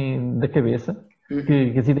tirassem da cabeça.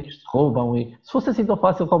 Que as ideias se roubam e se fosse assim tão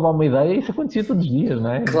fácil roubar uma ideia, isso acontecia todos os dias,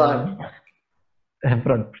 não é? Claro.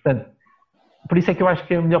 Pronto, portanto, por isso é que eu acho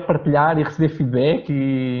que é melhor partilhar e receber feedback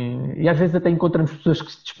e às vezes até encontramos pessoas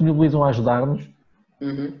que se disponibilizam a ajudar-nos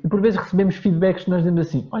e por vezes recebemos feedbacks que nós dizemos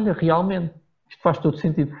assim, olha, realmente, isto faz todo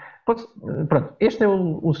sentido. Pronto, este é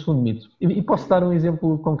o segundo mito e posso dar um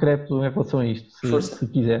exemplo concreto em relação a isto, se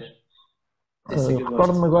quiseres.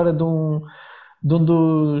 Recordo-me agora de um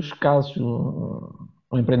dos casos,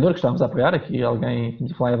 um empreendedor que estávamos a apoiar, aqui alguém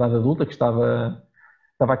que falar em idade adulta, que estava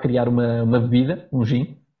a criar uma bebida, um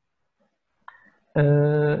gin,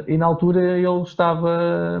 e na altura ele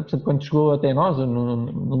estava, portanto, quando chegou até nós,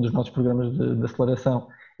 num dos nossos programas de aceleração,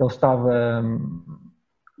 ele estava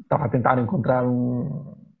a tentar encontrar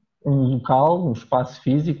um local, um espaço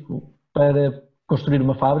físico para construir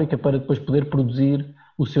uma fábrica para depois poder produzir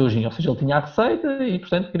o seu gin, ou seja, ele tinha a receita e,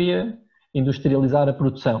 portanto, queria industrializar a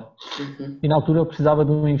produção. E na altura ele precisava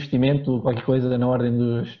de um investimento, qualquer coisa na ordem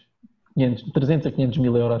dos 300 a 500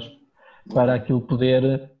 mil euros para aquilo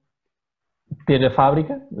poder ter a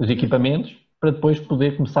fábrica, os equipamentos, para depois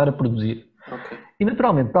poder começar a produzir. Ok. E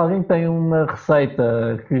naturalmente, para alguém que tem uma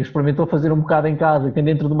receita, que experimentou fazer um bocado em casa, que tem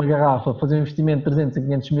dentro de uma garrafa, fazer um investimento de 300 a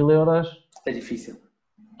 500 mil euros, É difícil.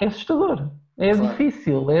 é assustador. É Claro.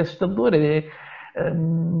 difícil, é assustador.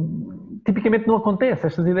 Tipicamente não acontece,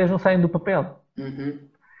 estas ideias não saem do papel. Uhum.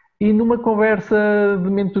 E numa conversa de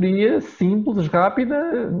mentoria simples, rápida,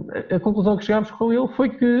 a conclusão que chegámos com ele foi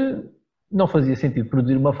que não fazia sentido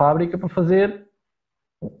produzir uma fábrica para fazer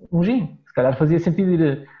um gin. Se calhar fazia sentido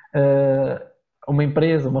ir a uma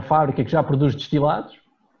empresa, uma fábrica que já produz destilados,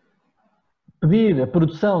 pedir a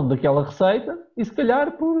produção daquela receita e se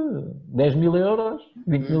calhar por 10 mil euros,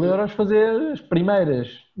 20 mil euros fazer as primeiras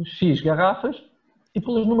X garrafas e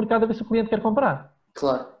pô-las no mercado a ver se o cliente quer comprar.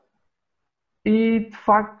 Claro. E de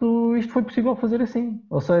facto isto foi possível fazer assim,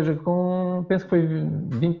 ou seja, penso que foi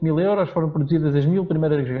 20 mil euros, foram produzidas as 1000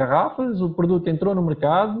 primeiras garrafas, o produto entrou no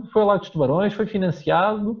mercado, foi lá dos Tubarões, foi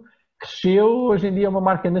financiado, cresceu, hoje em dia é uma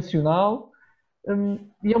marca nacional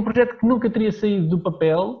e é um projeto que nunca teria saído do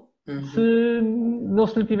papel se não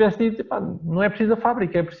se lhe tivesse dito, pá, não é preciso a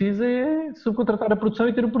fábrica, é preciso subcontratar a produção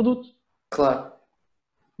e ter o produto. Claro.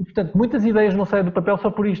 E, portanto, muitas ideias não saem do papel só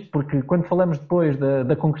por isto, porque quando falamos depois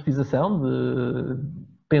da concretização, de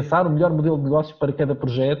pensar o melhor modelo de negócio para cada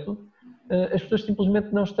projeto, as pessoas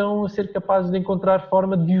simplesmente não estão a ser capazes de encontrar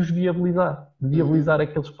forma de os viabilizar, de viabilizar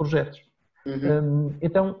aqueles projetos.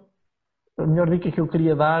 Então, a melhor dica que eu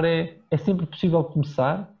queria dar é sempre possível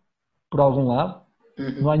começar por algum lado.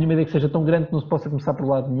 Não há nenhuma ideia que seja tão grande que não se possa começar por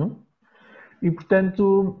lado nenhum. E,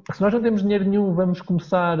 portanto, se nós não temos dinheiro nenhum, vamos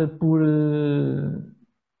começar por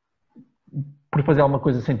fazer alguma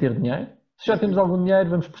coisa sem ter dinheiro. Se já temos algum dinheiro,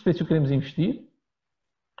 vamos perceber se o queremos investir.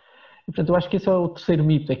 E, portanto, eu acho que esse é o terceiro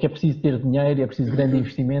mito, é que é preciso ter dinheiro e é preciso grande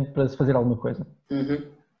investimento para se fazer alguma coisa.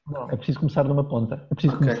 Não, é preciso começar numa ponta, é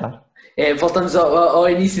preciso começar. Voltamos ao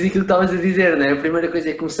início daquilo que estavas a dizer, não é? A primeira coisa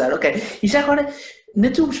é começar, ok. E já agora, na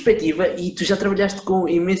tua perspectiva, e tu já trabalhaste com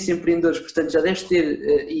imensos empreendedores, portanto já deves ter,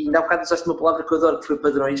 e ainda há bocado usaste uma palavra que eu adoro, que foi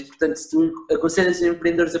padrões, portanto se tu aconselhas os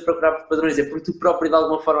empreendedores a procurar por padrões é porque tu próprio de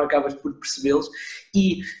alguma forma acabas por percebê-los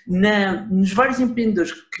e nos vários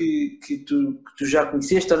empreendedores que tu já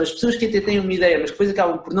conheceste, ou nas pessoas que até têm uma ideia, mas que depois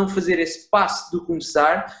acabam por não fazer esse passo de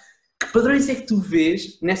começar, que padrões é que tu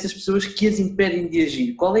vês nessas pessoas que as impedem de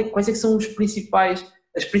agir? Quais é que são as principais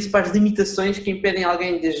limitações que impedem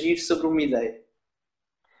alguém de agir sobre uma ideia?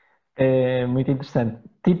 É muito interessante.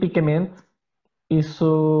 Tipicamente,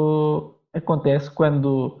 isso acontece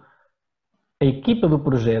quando a equipa do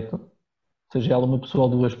projeto, seja ela uma pessoa ou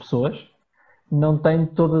duas pessoas, não tem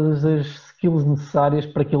todas as skills necessárias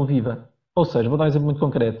para que ele viva. Ou seja, vou dar um exemplo muito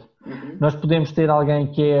concreto. Nós podemos ter alguém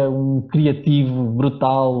que é um criativo,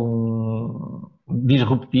 brutal, um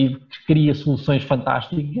disruptivo, que cria soluções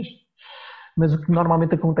fantásticas, mas o que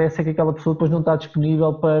normalmente acontece é que aquela pessoa depois não está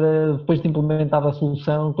disponível para, depois de implementada a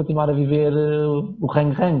solução, continuar a viver o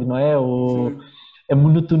rang-rang, não é? A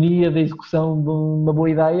monotonia da execução de uma boa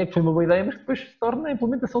ideia, que foi uma boa ideia, mas que depois se torna a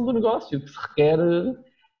implementação do negócio, que se requer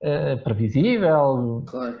previsível.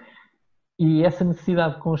 Claro. E essa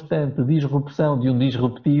necessidade constante de disrupção de um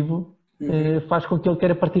disruptivo faz com que ele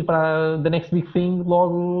queira partir para the next big thing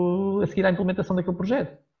logo a seguir à implementação daquele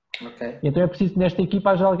projeto. Okay. E então é preciso que nesta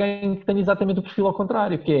equipa haja alguém que tenha exatamente o perfil ao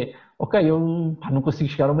contrário, que é, ok, eu não consigo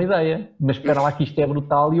chegar a uma ideia, mas espera lá que isto é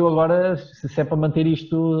brutal e eu agora, se é para manter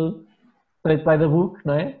isto straight by the book,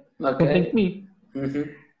 não é? Okay. Eu tenho comigo.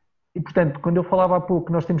 E portanto, quando eu falava há pouco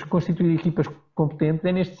que nós temos que constituir equipas competentes,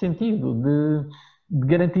 é neste sentido, de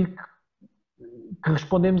garantir que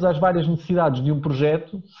respondemos às várias necessidades de um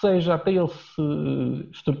projeto, seja até ele se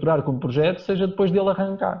estruturar como projeto, seja depois dele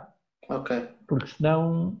arrancar. Ok. Porque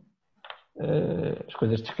senão as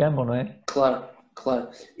coisas descambam, não é? Claro.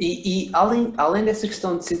 E além dessa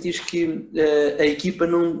questão de sentires que a equipa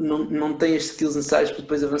não tem as skills necessárias para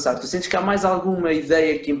depois avançar, tu sentes que há mais alguma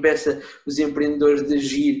ideia que impeça os empreendedores de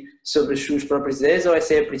agir sobre as suas próprias ideias ou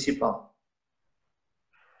essa é a principal?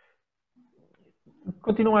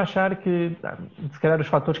 Continuo a achar que, se calhar, os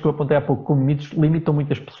fatores que eu apontei há pouco como mitos limitam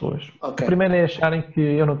muitas pessoas. Okay. O primeiro é acharem que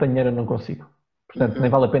eu não tenho dinheiro, eu não consigo. Portanto, nem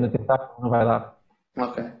vale a pena tentar, não vai dar.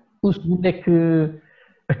 Okay. O segundo é que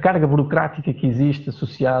a carga burocrática que existe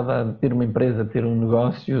associada a ter uma empresa, ter um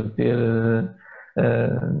negócio, ter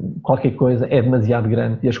qualquer coisa é demasiado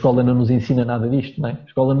grande e a escola não nos ensina nada disto, não é? A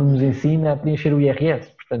escola não nos ensina a preencher o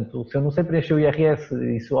IRS. Portanto, se eu não sei preencher o IRS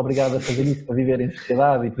e sou obrigado a fazer isso para viver em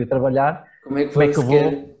sociedade e poder trabalhar, como é que eu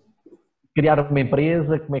vou criar uma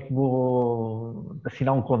empresa, como é que vou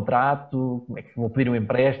assinar um contrato, como é que vou pedir um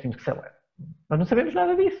empréstimo, sei lá. Nós não sabemos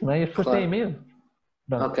nada disso, não é? As pessoas têm medo.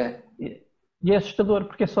 Okay. E é assustador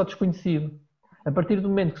porque é só desconhecido. A partir do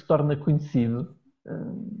momento que se torna conhecido,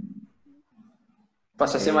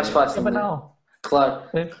 Passa a ser mais É fácil, né? banal. Claro,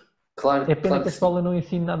 É, claro. é pena claro que a sim. escola não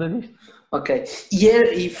ensine nada disto. Ok.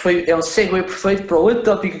 É um segue perfeito para o outro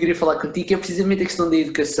tópico que eu queria falar contigo, que é precisamente a questão da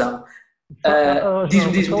educação. Diz-me, João,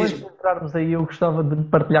 diz-me, só antes de diz-me. entrarmos aí, eu gostava de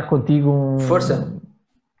partilhar contigo Força.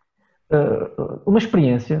 uma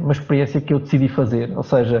experiência que eu decidi fazer. Ou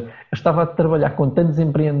seja, eu estava a trabalhar com tantos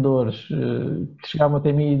empreendedores que chegavam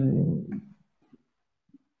até mim,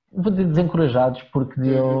 vou dizer desencorajados, porque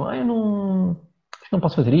diziam, Uhum. eu não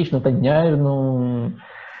posso fazer isto, não tenho dinheiro, não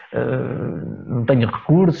tenho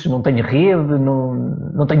recursos, não tenho rede,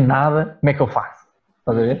 não tenho nada, como é que eu faço?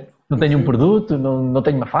 Estás a ver? Não tenho um Uhum. produto, não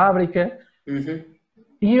tenho uma fábrica. Uhum.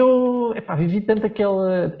 E eu vivi tanto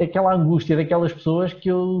aquela angústia daquelas pessoas que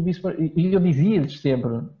eu dizia-lhes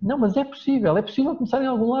sempre, não, mas é possível começar em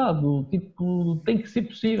algum lado, tipo, tem que ser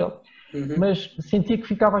possível. Uhum. Mas sentia que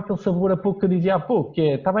ficava aquele sabor a pouco que eu dizia há pouco, que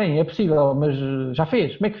é, está bem, é possível, mas já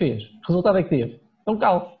fez, como é que fez? Que resultado é que teve? Então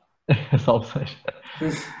calma, salve seja.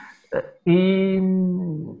 E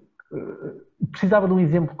precisava de um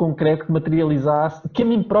exemplo concreto que materializasse, que a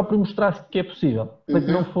mim próprio mostrasse que é possível, para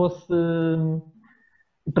que não Uhum. fosse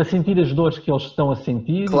para sentir as dores que eles estão a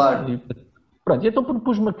sentir. Claro. Pronto, então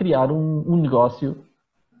propus-me a criar um negócio.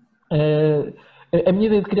 A minha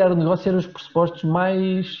ideia de criar um negócio era os pressupostos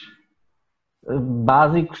mais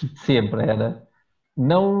básicos de sempre. Era,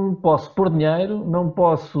 não posso pôr dinheiro, não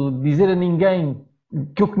posso dizer a ninguém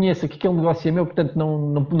que eu conheça que aquele negócio é meu, portanto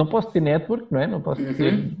não posso ter network, não é? Não posso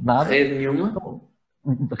ter Uhum. nada, Rede nenhuma.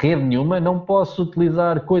 rede nenhuma, não posso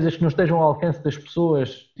utilizar coisas que não estejam ao alcance das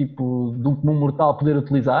pessoas, tipo, de um comum mortal poder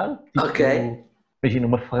utilizar, Ok. tipo, imagina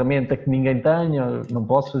uma ferramenta que ninguém tenha, não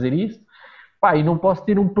posso fazer isso. Pá, e não posso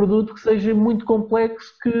ter um produto que seja muito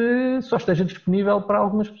complexo que só esteja disponível para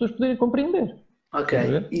algumas pessoas poderem compreender. Ok.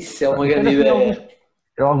 Estás a ver? Isso é uma Pronto, então, grande assim, ideia.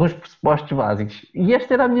 alguns pressupostos básicos. E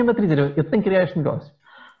esta era a minha matriz, eu tenho que criar este negócio.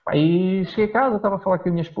 Pá, e cheguei a casa, estava a falar com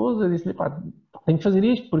a minha esposa, disse-lhe, pá, tenho que fazer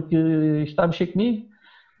isto porque isto está a mexer comigo.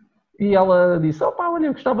 E ela disse, opá, olha,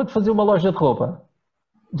 eu gostava de fazer uma loja de roupa.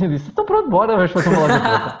 Eu disse, então pronto, bora, vamos fazer uma loja de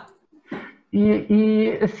roupa.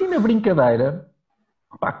 E assim na brincadeira,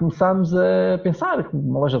 pá, começámos a pensar,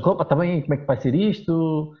 uma loja de roupa também, como é que vai ser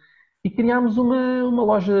isto? E criámos uma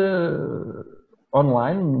loja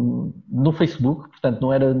online no Facebook, portanto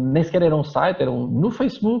não era, nem sequer era um site, no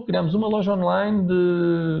Facebook, criámos uma loja online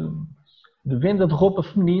de venda de roupa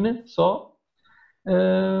feminina só.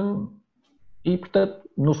 E portanto,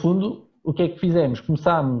 no fundo, o que é que fizemos?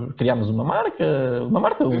 Criámos uma marca,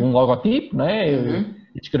 um logotipo, não é? Uhum.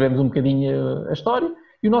 E descrevemos um bocadinho a história.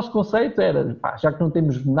 E o nosso conceito era, pá, já que não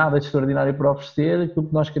temos nada de extraordinário para oferecer, aquilo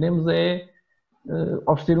que nós queremos é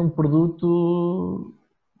oferecer um produto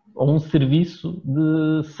ou um serviço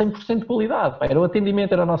de 100% de qualidade. Pá, era o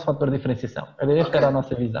atendimento, era o nosso fator de diferenciação. Esta era a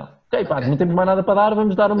nossa visão. Ok, pá, não temos mais nada para dar,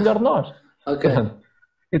 vamos dar o melhor de nós. Ok.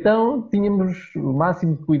 Então tínhamos o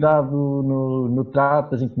máximo de cuidado no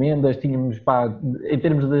trato das encomendas, tínhamos, pá, em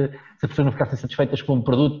termos de se as pessoas não ficassem satisfeitas com o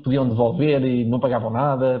produto, podiam devolver e não pagavam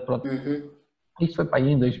nada. Pronto. Uhum. Isto foi para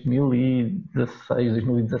aí em 2016,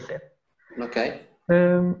 2017. Ok.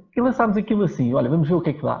 E lançámos aquilo assim, olha, vamos ver o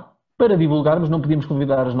que é que dá. Para divulgarmos, não podíamos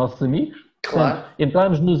convidar os nossos amigos. Claro. Portanto,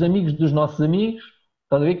 entrámos nos amigos dos nossos amigos,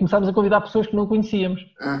 estás a ver? Começámos a convidar pessoas que não conhecíamos,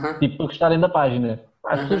 Uhum. tipo, para gostarem da página.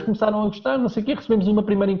 As pessoas Uhum. começaram a gostar, não sei o quê, recebemos uma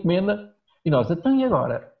primeira encomenda e nós, então e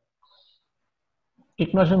agora? O que é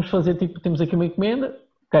que nós vamos fazer? Tipo, temos aqui uma encomenda,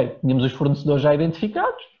 ok, tínhamos os fornecedores já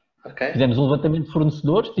identificados, Ok. fizemos um levantamento de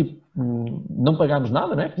fornecedores, tipo, não pagámos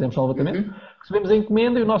nada, né? Fizemos só um levantamento, Uhum. recebemos a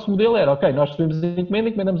encomenda e o nosso modelo era, ok, nós recebemos a encomenda,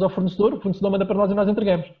 encomendamos ao fornecedor, o fornecedor manda para nós e nós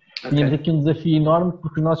entregamos. Tínhamos aqui um desafio enorme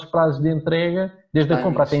porque os nossos prazos de entrega, desde a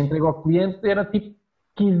compra até a entrega ao cliente, era tipo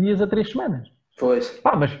 15 dias a 3 semanas. Pois.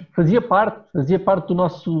 Pá, mas fazia parte do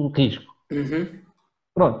nosso risco. Uhum.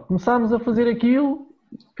 Pronto, começámos a fazer aquilo,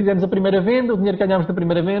 fizemos a primeira venda, o dinheiro que ganhámos da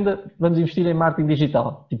primeira venda, vamos investir em marketing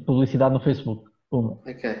digital, tipo publicidade no Facebook. Puma.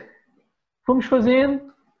 Ok. Fomos fazendo,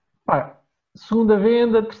 pá, segunda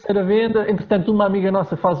venda, terceira venda, entretanto uma amiga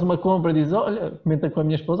nossa faz uma compra e diz, olha, comenta com a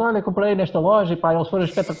minha esposa, olha, comprei nesta loja e pá, eles foram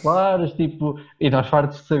espetaculares, tipo, e nós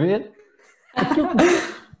fartos de saber, aquilo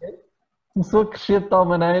começou a crescer de tal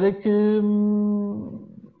maneira que,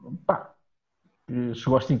 pá,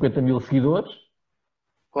 chegou aos 50 mil seguidores.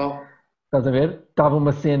 Qual? Estás a ver? Estava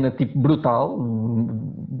uma cena tipo brutal,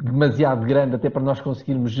 demasiado grande até para nós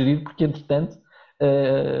conseguirmos gerir, porque entretanto,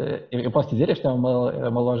 eu posso dizer, esta é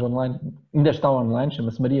uma loja online, ainda está online,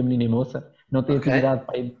 chama-se Maria Menina e Moça, não tem atividade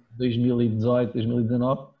para aí 2018,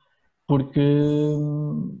 2019, porque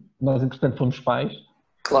nós entretanto fomos pais.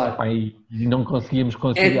 Claro. Epá, e não conseguíamos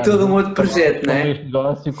conciliar todo um outro projeto, não é? este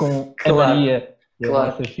negócio com Claro. a Maria, que é a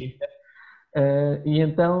Claro. nossa filha. E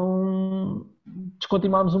então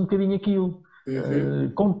descontinuámos um bocadinho aquilo,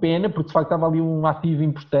 com pena, porque de facto estava ali um ativo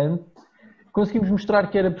importante. Conseguimos mostrar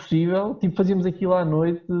que era possível, tipo, fazíamos aquilo à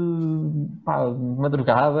noite, pá, de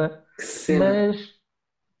madrugada, mas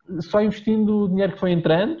só investindo o dinheiro que foi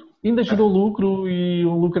entrando, ainda gerou lucro e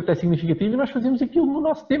um lucro até significativo, e nós fazíamos aquilo no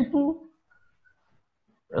nosso tempo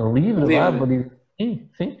livre.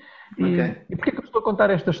 Sim. E porquê que eu estou a contar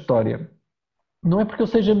esta história? Não é porque eu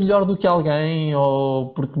seja melhor do que alguém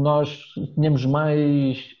ou porque nós tenhamos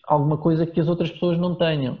mais alguma coisa que as outras pessoas não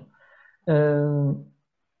tenham.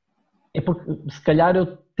 É porque se calhar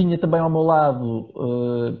eu tinha também ao meu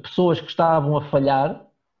lado pessoas que estavam a falhar,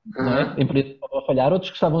 não é? Empresas que estavam a falhar, outros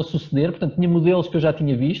que estavam a suceder, portanto tinha modelos que eu já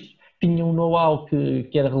tinha visto, tinha um know-how que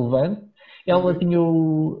era relevante, ela tinha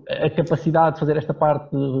a capacidade de fazer esta parte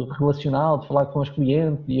relacional, de falar com os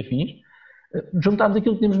clientes e afins. Juntámos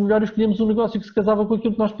aquilo que tínhamos melhor e escolhemos um negócio que se casava com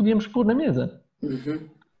aquilo que nós podíamos pôr na mesa.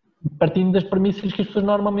 Partindo das premissas que as pessoas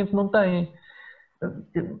normalmente não têm.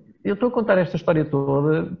 Eu estou a contar esta história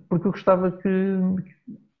toda porque eu gostava que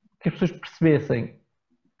as pessoas percebessem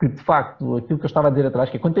que, de facto, aquilo que eu estava a dizer atrás,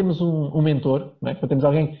 que é quando temos um mentor, não é? Quando temos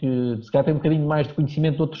alguém que se calhar tem um bocadinho mais de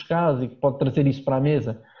conhecimento de outros casos e que pode trazer isso para a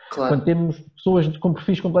mesa, quando temos pessoas com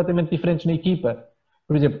perfis completamente diferentes na equipa.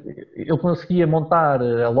 Por exemplo, eu conseguia montar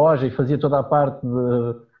a loja e fazia toda a parte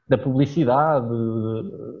da publicidade,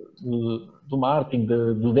 do marketing,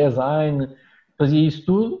 do design, fazia isso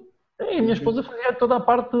tudo. E a minha esposa fazia toda a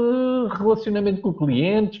parte de relacionamento com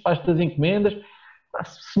clientes, parte das encomendas.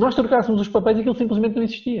 Se nós trocássemos os papéis, aquilo simplesmente não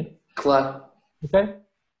existia. Claro. Ok?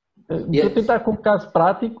 Vou tentar com um caso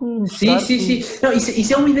prático. Sim. Não,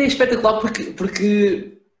 isso é uma ideia espetacular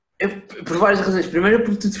porque por várias razões. Primeiro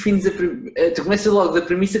porque tu defines tu começas logo da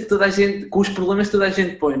premissa que toda a gente, com os problemas que toda a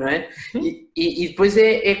gente põe, não é? E depois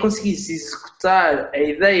é conseguir se executar a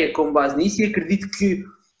ideia com base nisso, e acredito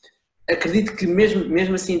que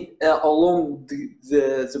mesmo assim ao longo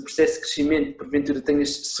do processo de crescimento porventura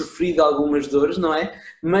tenhas sofrido algumas dores, não é?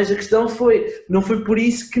 Mas a questão não foi por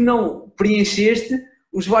isso que não preencheste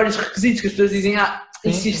os vários requisitos que as pessoas dizem,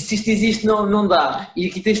 se isto existe não dá, e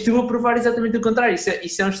aqui tens tu a provar exatamente o contrário. Isso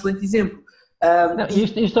é um excelente exemplo.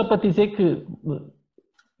 Isto só para dizer que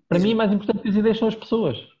para mim é mais importante que as ideias são as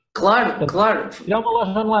pessoas. Claro. Criar uma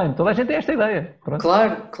loja online, toda a gente tem esta ideia. Pronto.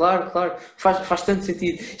 Claro. Faz tanto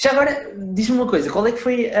sentido. Já agora, diz-me uma coisa, qual é que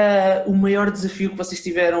foi o maior desafio que vocês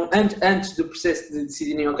tiveram antes do processo de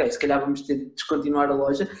decidirem, ok, se calhar vamos ter de descontinuar a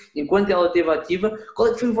loja, enquanto ela esteve ativa, qual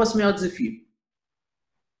é que foi o vosso maior desafio?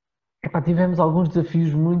 Tivemos alguns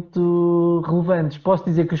desafios muito relevantes. Posso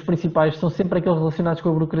dizer que os principais são sempre aqueles relacionados com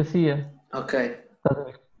a burocracia. Ok.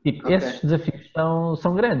 Esses desafios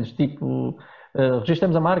são grandes, tipo...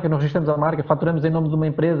 registramos a marca, não registramos a marca, faturamos em nome de uma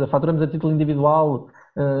empresa, faturamos a título individual.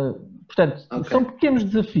 Portanto, são pequenos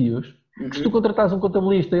desafios que se tu contratares um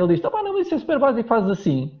contabilista e ele diz, não, isso é super básico, faz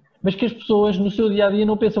assim, mas que as pessoas no seu dia-a-dia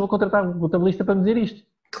não pensam, vou contratar um contabilista para me dizer isto.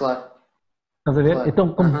 Claro. Estás a ver? Claro. Então,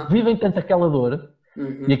 como vivem tanto aquela dor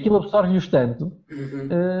e aquilo absorve-os tanto,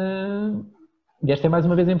 e esta é mais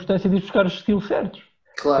uma vez a importância de ir buscar os skills certos.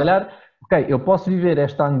 Claro. Se calhar, ok, eu posso viver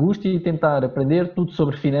esta angústia e tentar aprender tudo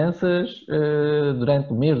sobre finanças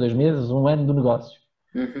durante um mês, 2 meses, um ano do negócio.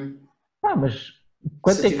 Mas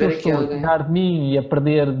quanto é que eu estou a tirar de mim e a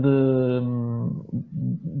perder de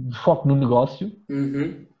foco no negócio,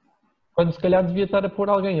 quando se calhar devia estar a pôr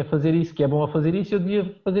alguém a fazer isso que é bom a fazer isso, eu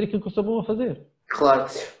devia fazer aquilo que eu sou bom a fazer. Claro,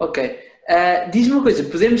 ok. Diz-me uma coisa,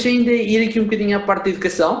 podemos ainda ir aqui um bocadinho à parte da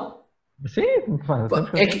educação? Sim,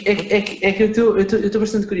 é que eu estou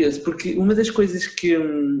bastante curioso, porque uma das coisas que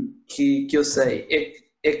eu sei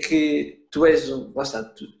é que tu és, lá está,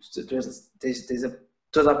 tu tens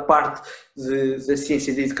toda a parte da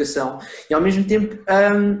ciência da educação e ao mesmo tempo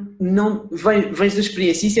vens da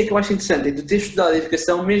experiência. Isso é que eu acho interessante, é tu teres estudado a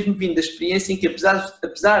educação mesmo vindo da experiência em que apesar de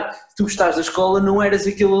tu gostares da escola não eras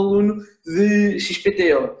aquele aluno de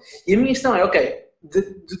XPTO. E a minha questão é, ok,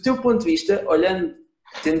 do teu ponto de vista,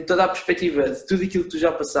 tendo toda a perspectiva de tudo aquilo que tu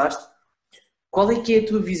já passaste, qual é que é a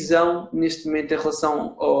tua visão neste momento em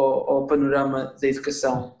relação ao panorama da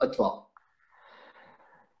educação atual?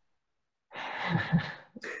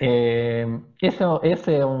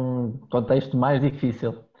 Esse é um contexto mais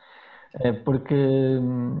difícil, porque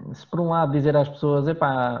se por um lado dizer às pessoas,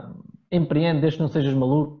 empreende desde que não sejas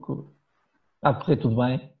maluco, há de correr tudo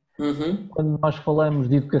bem. Quando nós falamos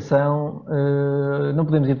de educação, não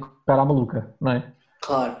podemos educar à maluca, não é?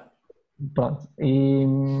 Claro. Pronto.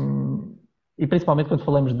 E principalmente quando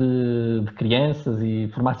falamos de crianças e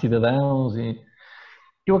formar cidadãos,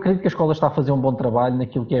 eu acredito que a escola está a fazer um bom trabalho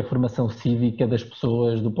naquilo que é a formação cívica das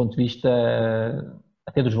pessoas do ponto de vista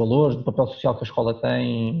até dos valores, do papel social que a escola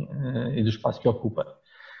tem e do espaço que ocupa.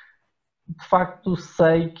 De facto,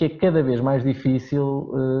 sei que é cada vez mais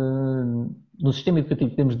difícil, no sistema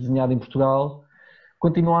educativo que temos desenhado em Portugal,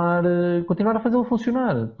 continuar a fazê-lo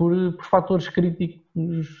funcionar, por fatores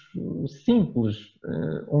críticos simples.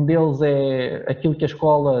 Um deles é aquilo que a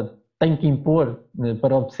escola tem que impor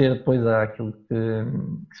para obedecer depois àquilo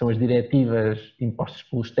que são as diretivas impostas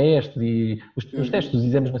pelos testes e os testes dos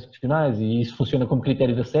exames nacionais, e isso funciona como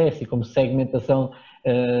critério de acesso e como segmentação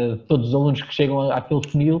de todos os alunos que chegam àquele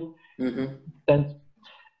funil. Portanto,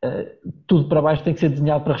 tudo para baixo tem que ser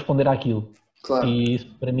desenhado para responder àquilo. Claro. E isso,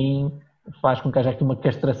 para mim, faz com que haja aqui uma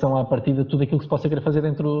castração à partida de tudo aquilo que se possa querer fazer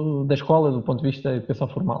dentro da escola, do ponto de vista da educação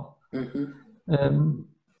formal.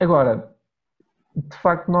 Agora, de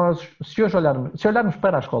facto, nós, se olharmos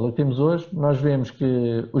para a escola que temos hoje, nós vemos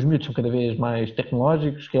que os miúdos são cada vez mais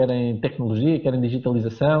tecnológicos, querem tecnologia, querem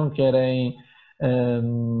digitalização, querem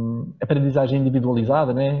aprendizagem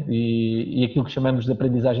individualizada, né? E aquilo que chamamos de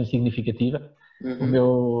aprendizagem significativa.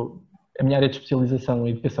 A minha área de especialização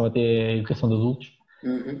em educação até é a educação de adultos.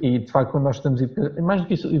 E, de facto, quando nós estamos mais do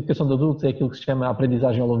que isso, educação de adultos é aquilo que se chama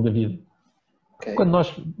aprendizagem ao longo da vida. Okay. Quando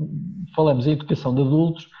nós falamos em educação de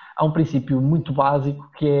adultos, há um princípio muito básico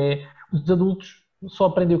que é os adultos só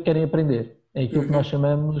aprendem o que querem aprender. É aquilo que nós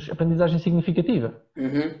chamamos de aprendizagem significativa.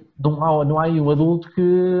 Não há aí um adulto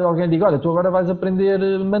que alguém diga, olha, tu agora vais aprender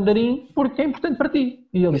mandarim porque é importante para ti.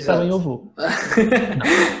 E ele diz, está bem, eu vou.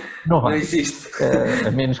 Não vai. Não existe.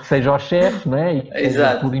 A menos que seja o chefe, não é? E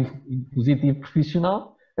Exato. Por impositivo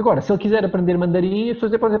profissional. Agora, se ele quiser aprender mandarim, as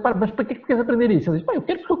pessoas podem dizer, mas para que é que tu queres aprender isso? Ele diz, eu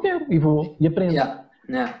quero porque eu quero. E vou, e aprendo.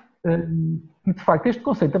 E, de facto, este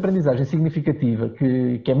conceito de aprendizagem significativa,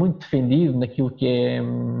 que é muito defendido naquilo que é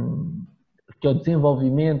o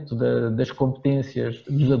desenvolvimento das competências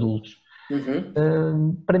dos adultos,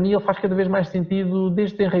 para mim ele faz cada vez mais sentido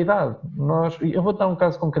desde tenra idade. Eu vou dar um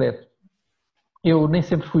caso concreto. Eu nem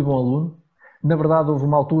sempre fui bom aluno. Na verdade, houve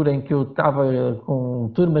uma altura em que eu estava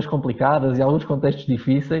com turmas complicadas e alguns contextos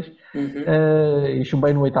difíceis, e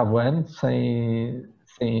chumbei no 8º ano, sem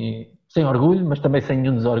orgulho, mas também sem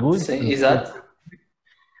nenhum desorgulho. Sim, exato.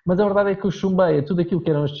 Mas a verdade é que eu chumbei a tudo aquilo que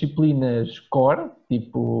eram as disciplinas core,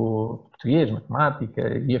 tipo português,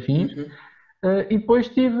 matemática e afins, e depois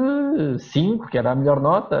tive 5, que era a melhor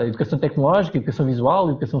nota, educação tecnológica, educação visual,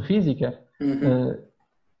 educação física.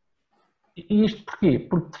 E isto porquê?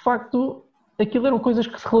 Porque, de facto, aquilo eram coisas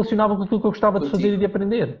que se relacionavam com aquilo que eu gostava de fazer e de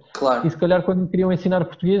aprender. Claro. E se calhar quando me queriam ensinar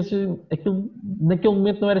português, aquilo naquele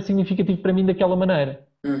momento não era significativo para mim daquela maneira.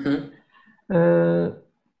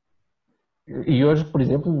 E hoje, por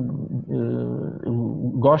exemplo,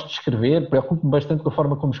 eu gosto de escrever, preocupo-me bastante com a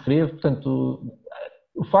forma como escrevo, portanto,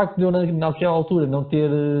 o facto de eu naquela altura não ter,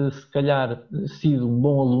 se calhar, sido um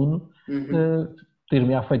bom aluno,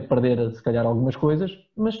 ter-me feito perder, se calhar, algumas coisas,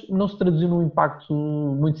 mas não se traduziu num impacto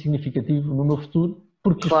muito significativo no meu futuro,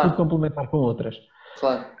 porque isto pude complementar com outras.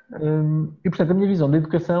 Claro. E, portanto, a minha visão da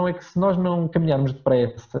educação é que se nós não caminharmos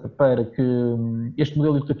depressa para que este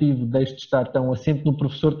modelo educativo deixe de estar tão assente no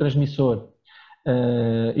professor transmissor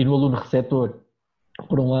e no aluno receptor,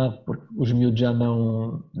 por um lado, porque os miúdos já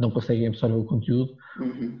não conseguem absorver o conteúdo,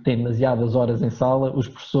 têm demasiadas horas em sala, os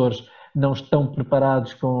professores não estão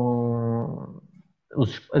preparados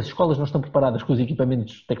as escolas não estão preparadas com os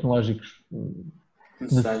equipamentos tecnológicos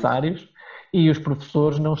necessários e os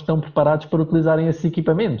professores não estão preparados para utilizarem esses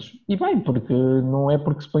equipamentos. E bem, porque não é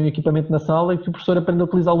porque se põe o equipamento na sala que o professor aprende a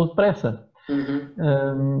utilizá-lo depressa.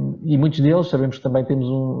 E muitos deles, sabemos que também temos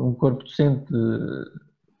um corpo docente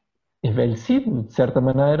envelhecido, de certa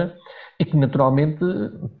maneira, e que naturalmente,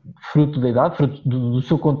 fruto da idade, fruto do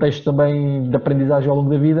seu contexto também de aprendizagem ao longo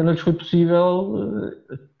da vida, não lhes foi possível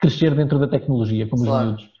crescer dentro da tecnologia, como os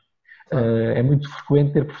miúdos. É muito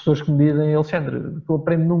frequente ter professores que me dizem, Alexandre, tu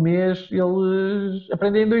aprendes num mês, eles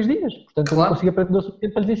aprendem em 2 dias, portanto eu não consigo aprender o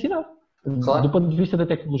suficiente para lhes ensinar, do ponto de vista da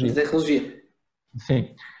tecnologia. Da tecnologia. Sim.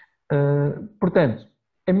 Portanto,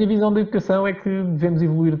 a minha visão da educação é que devemos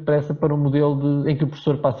evoluir depressa para um modelo em que o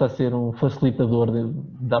professor passa a ser um facilitador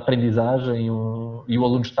da aprendizagem e o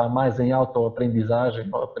aluno está mais em autoaprendizagem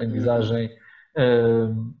ou aprendizagem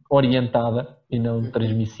orientada e não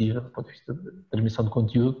transmissiva, do ponto de vista de transmissão de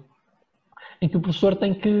conteúdo, em que o professor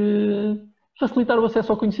tem que facilitar o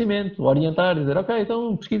acesso ao conhecimento, orientar, dizer, ok,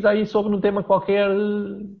 então pesquisa aí sobre um tema qualquer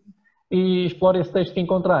e explora esse texto que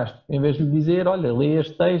encontraste, em vez de lhe dizer, olha, lê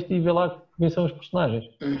este texto e vê lá quem são os personagens.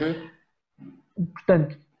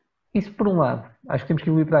 Portanto, isso por um lado, acho que temos que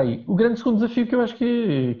evoluir para aí. O grande segundo desafio que eu acho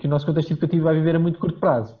que o nosso contexto educativo vai viver a muito curto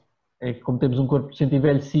prazo é que, como temos um corpo docente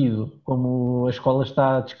envelhecido, como a escola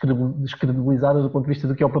está descredibilizada do ponto de vista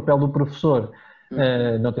do que é o papel do professor,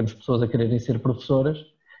 não temos pessoas a quererem ser professoras,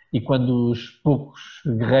 e quando os poucos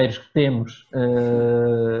guerreiros que temos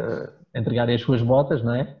entregarem as suas botas,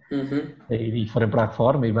 não é? E forem para a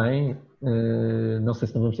reforma, e bem, não sei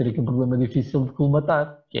se não vamos ter aqui um problema difícil de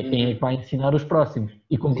colmatar, que é quem é que vai ensinar os próximos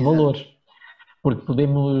e com que valores. Porque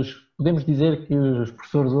podemos dizer que os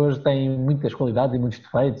professores hoje têm muitas qualidades e muitos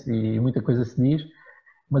defeitos e muita coisa se diz,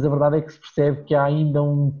 mas a verdade é que se percebe que há ainda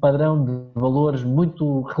um padrão de valores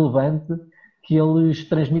muito relevante que eles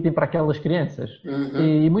transmitem para aquelas crianças.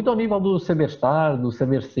 E muito ao nível do saber estar, do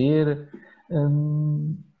saber ser,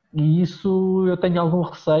 e isso eu tenho algum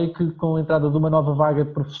receio que com a entrada de uma nova vaga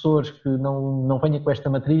de professores que não venha com esta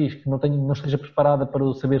matriz, que não esteja preparada para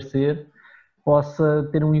o saber ser, possa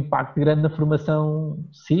ter um impacto grande na formação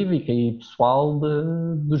cívica e pessoal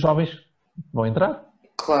dos jovens que vão entrar.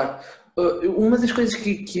 Claro. Uma das coisas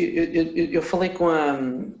que eu falei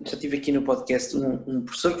já tive aqui no podcast um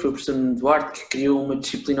professor, que foi o professor Nuno Duarte, que criou uma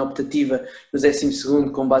disciplina optativa no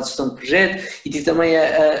 12º com base de gestão de projeto, e tive também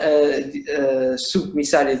a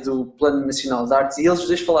subcomissária do Plano Nacional de Artes, e eles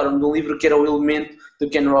dois falaram de um livro que era O Elemento, do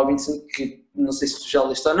Ken Robinson, que não sei se tu já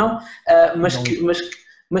leste ou não,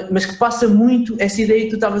 mas que passa muito essa ideia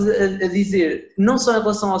que tu estavas a dizer, não só em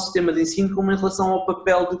relação ao sistema de ensino, como em relação ao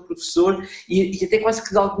papel do professor, e até quase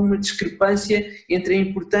que dá alguma discrepância entre a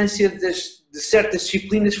importância de certas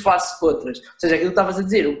disciplinas face a outras. Ou seja, aquilo que estavas a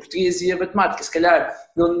dizer, o português e a matemática, se calhar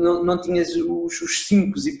não tinhas os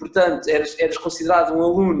 5 e, portanto, eras considerado um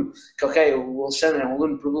aluno, que ok, o Alexandre é um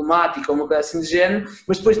aluno problemático ou uma coisa assim de género,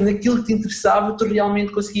 mas depois naquilo que te interessava tu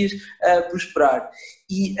realmente conseguias prosperar.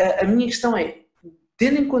 E a minha questão é,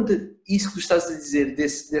 tendo em conta isso que tu estás a dizer,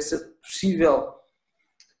 dessa possível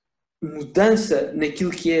mudança naquilo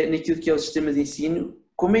que é o sistema de ensino,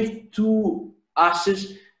 como é que tu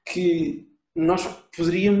achas que nós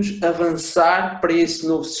poderíamos avançar para esse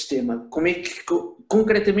novo sistema? Como é que,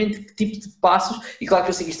 concretamente, que tipo de passos, e claro que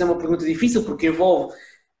eu sei que isto é uma pergunta difícil porque envolve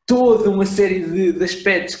toda uma série de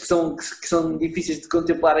aspectos que são difíceis de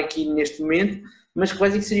contemplar aqui neste momento, mas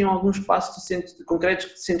quais é que seriam alguns passos concretos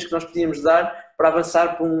que sentes que nós podíamos dar para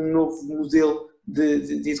avançar para um novo modelo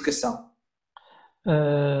de educação?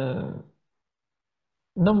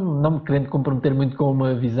 Não me querendo comprometer muito com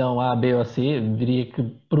uma visão A, B ou C, diria que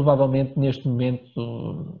provavelmente neste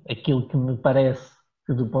momento aquilo que me parece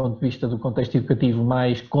que do ponto de vista do contexto educativo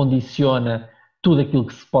mais condiciona tudo aquilo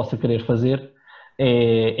que se possa querer fazer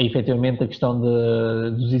é efetivamente a questão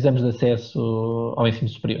dos exames de acesso ao ensino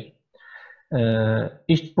superior.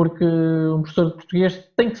 Isto porque um professor de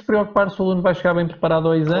português tem que se preocupar se o aluno vai chegar bem preparado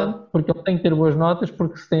ao exame, porque ele tem que ter boas notas,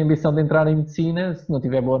 porque se tem a ambição de entrar em medicina, se não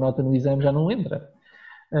tiver boa nota no exame já não entra.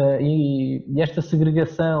 E esta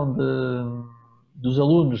segregação dos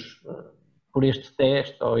alunos por este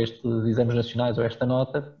teste, ou estes exames nacionais, ou esta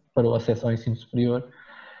nota, para o acesso ao ensino superior,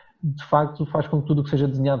 de facto faz com que tudo o que seja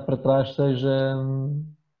desenhado para trás seja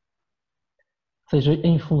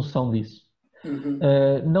em função disso.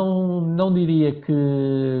 Não diria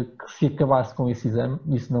que se acabasse com esse exame,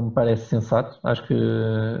 isso não me parece sensato. Acho que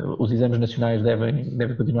os exames nacionais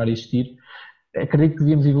devem continuar a existir. Acredito que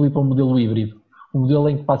devíamos evoluir para um modelo híbrido, um modelo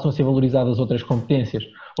em que passam a ser valorizadas outras competências.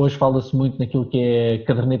 Hoje fala-se muito naquilo que é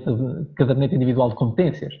caderneta individual de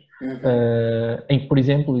competências, em que, por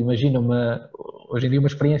exemplo, imagina hoje em dia uma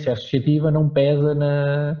experiência associativa não pesa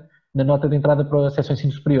na nota de entrada para o acesso ao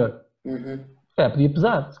ensino superior. Podia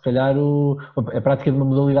pesar, se calhar a prática de uma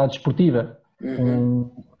modalidade esportiva,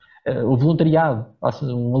 o voluntariado,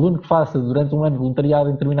 um aluno que faça durante um ano voluntariado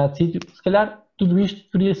em determinado sítio, se calhar tudo isto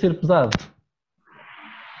poderia ser pesado.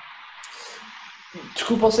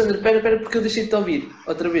 Desculpa, Alexandre, espera porque eu deixei de te ouvir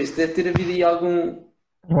outra vez, deve ter havido aí algum...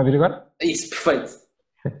 Vai ouvir agora? Isso, perfeito.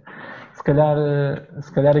 Se calhar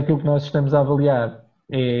aquilo que nós estamos a avaliar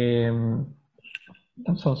é...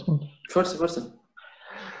 Dá-me só um segundo. Força.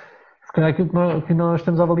 Se calhar aquilo que nós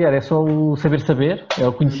estamos a avaliar é só o saber, é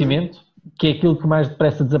o conhecimento, que é aquilo que mais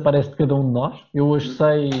depressa desaparece de cada um de nós. Eu hoje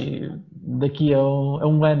sei, daqui a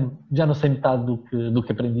um ano, já não sei metade do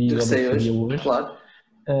que aprendi ou do que sabia hoje. Claro.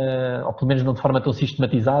 Ou pelo menos não de forma tão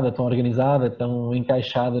sistematizada, tão organizada, tão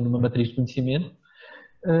encaixada numa matriz de conhecimento.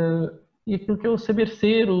 E aquilo que é o saber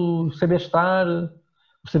ser, o saber estar,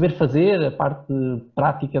 o saber fazer, a parte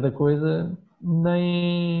prática da coisa,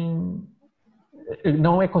 não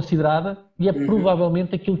é considerada e é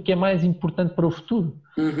provavelmente aquilo que é mais importante para o futuro.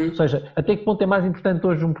 Ou seja, até que ponto é mais importante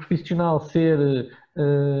hoje um profissional ser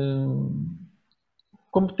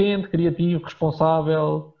competente, criativo,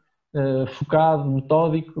 responsável, focado,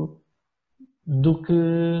 metódico, do que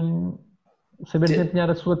saber desempenhar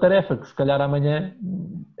a sua tarefa, que se calhar amanhã...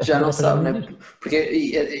 Já não sabe, não é? Porque,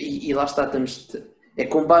 e lá está, É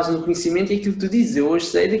com base no conhecimento e aquilo que tu dizes. Eu hoje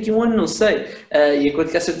sei, daqui a um ano não sei. E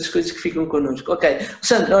acontece que há certas coisas que ficam connosco. Ok.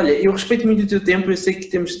 Alexandre, olha, eu respeito muito o teu tempo, eu sei que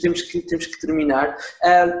temos que terminar.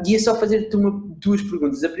 E é só fazer-te duas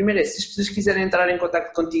perguntas. A primeira é, se as pessoas quiserem entrar em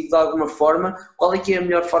contato contigo de alguma forma, qual é que é a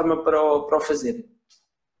melhor forma para o fazer?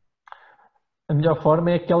 A melhor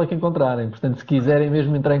forma é aquela que encontrarem. Portanto, se quiserem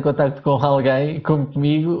mesmo entrar em contato com alguém, como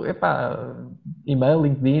comigo, e-mail,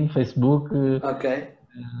 LinkedIn, Facebook,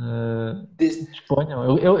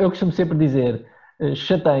 disponham. Eu costumo sempre dizer,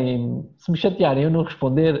 chateiem-me. Se me chatearem e eu não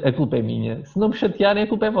responder, a culpa é minha. Se não me chatearem, a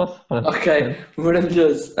culpa é vossa. Pronto. Ok,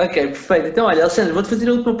 maravilhoso. Ok, perfeito. Então, olha, Alexandre, vou-te fazer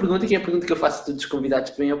a última pergunta, que é a pergunta que eu faço a todos os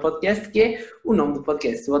convidados que vêm ao podcast, que é o nome do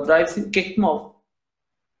podcast, o What Drives You, o que é que te move?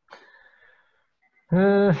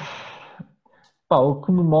 O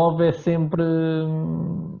que me move é sempre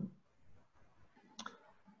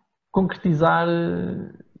concretizar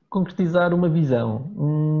uma visão,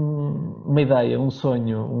 uma ideia, um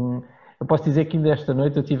sonho. Eu posso dizer que ainda esta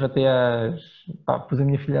noite eu tive até pus a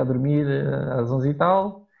minha filha a dormir às 11 e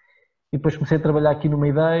tal, e depois comecei a trabalhar aqui numa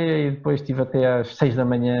ideia e depois estive até às 6 da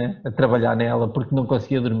manhã a trabalhar nela porque não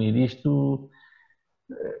conseguia dormir.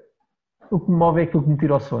 O que me move é aquilo que me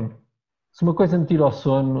tira o sono. Se uma coisa me tira o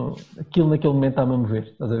sono, aquilo naquele momento está-me a mover,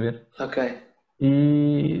 estás a ver? Ok.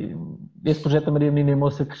 E esse projeto da Maria Menina e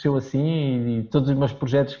Moça cresceu assim e todos os meus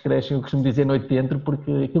projetos crescem, eu costumo dizer noite dentro, porque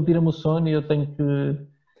aquilo tira-me o sono e eu tenho que...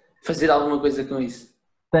 fazer alguma coisa com isso?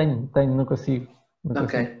 Não consigo.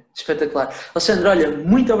 Ok, espetacular. Alexandre, olha,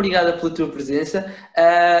 muito obrigada pela tua presença.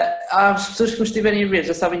 As pessoas que nos estiverem a ver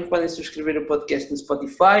já sabem que podem subscrever o podcast no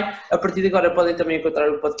Spotify. A partir de agora podem também encontrar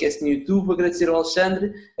o podcast no YouTube. Agradecer ao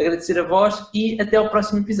Alexandre, agradecer a vós e até ao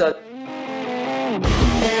próximo episódio.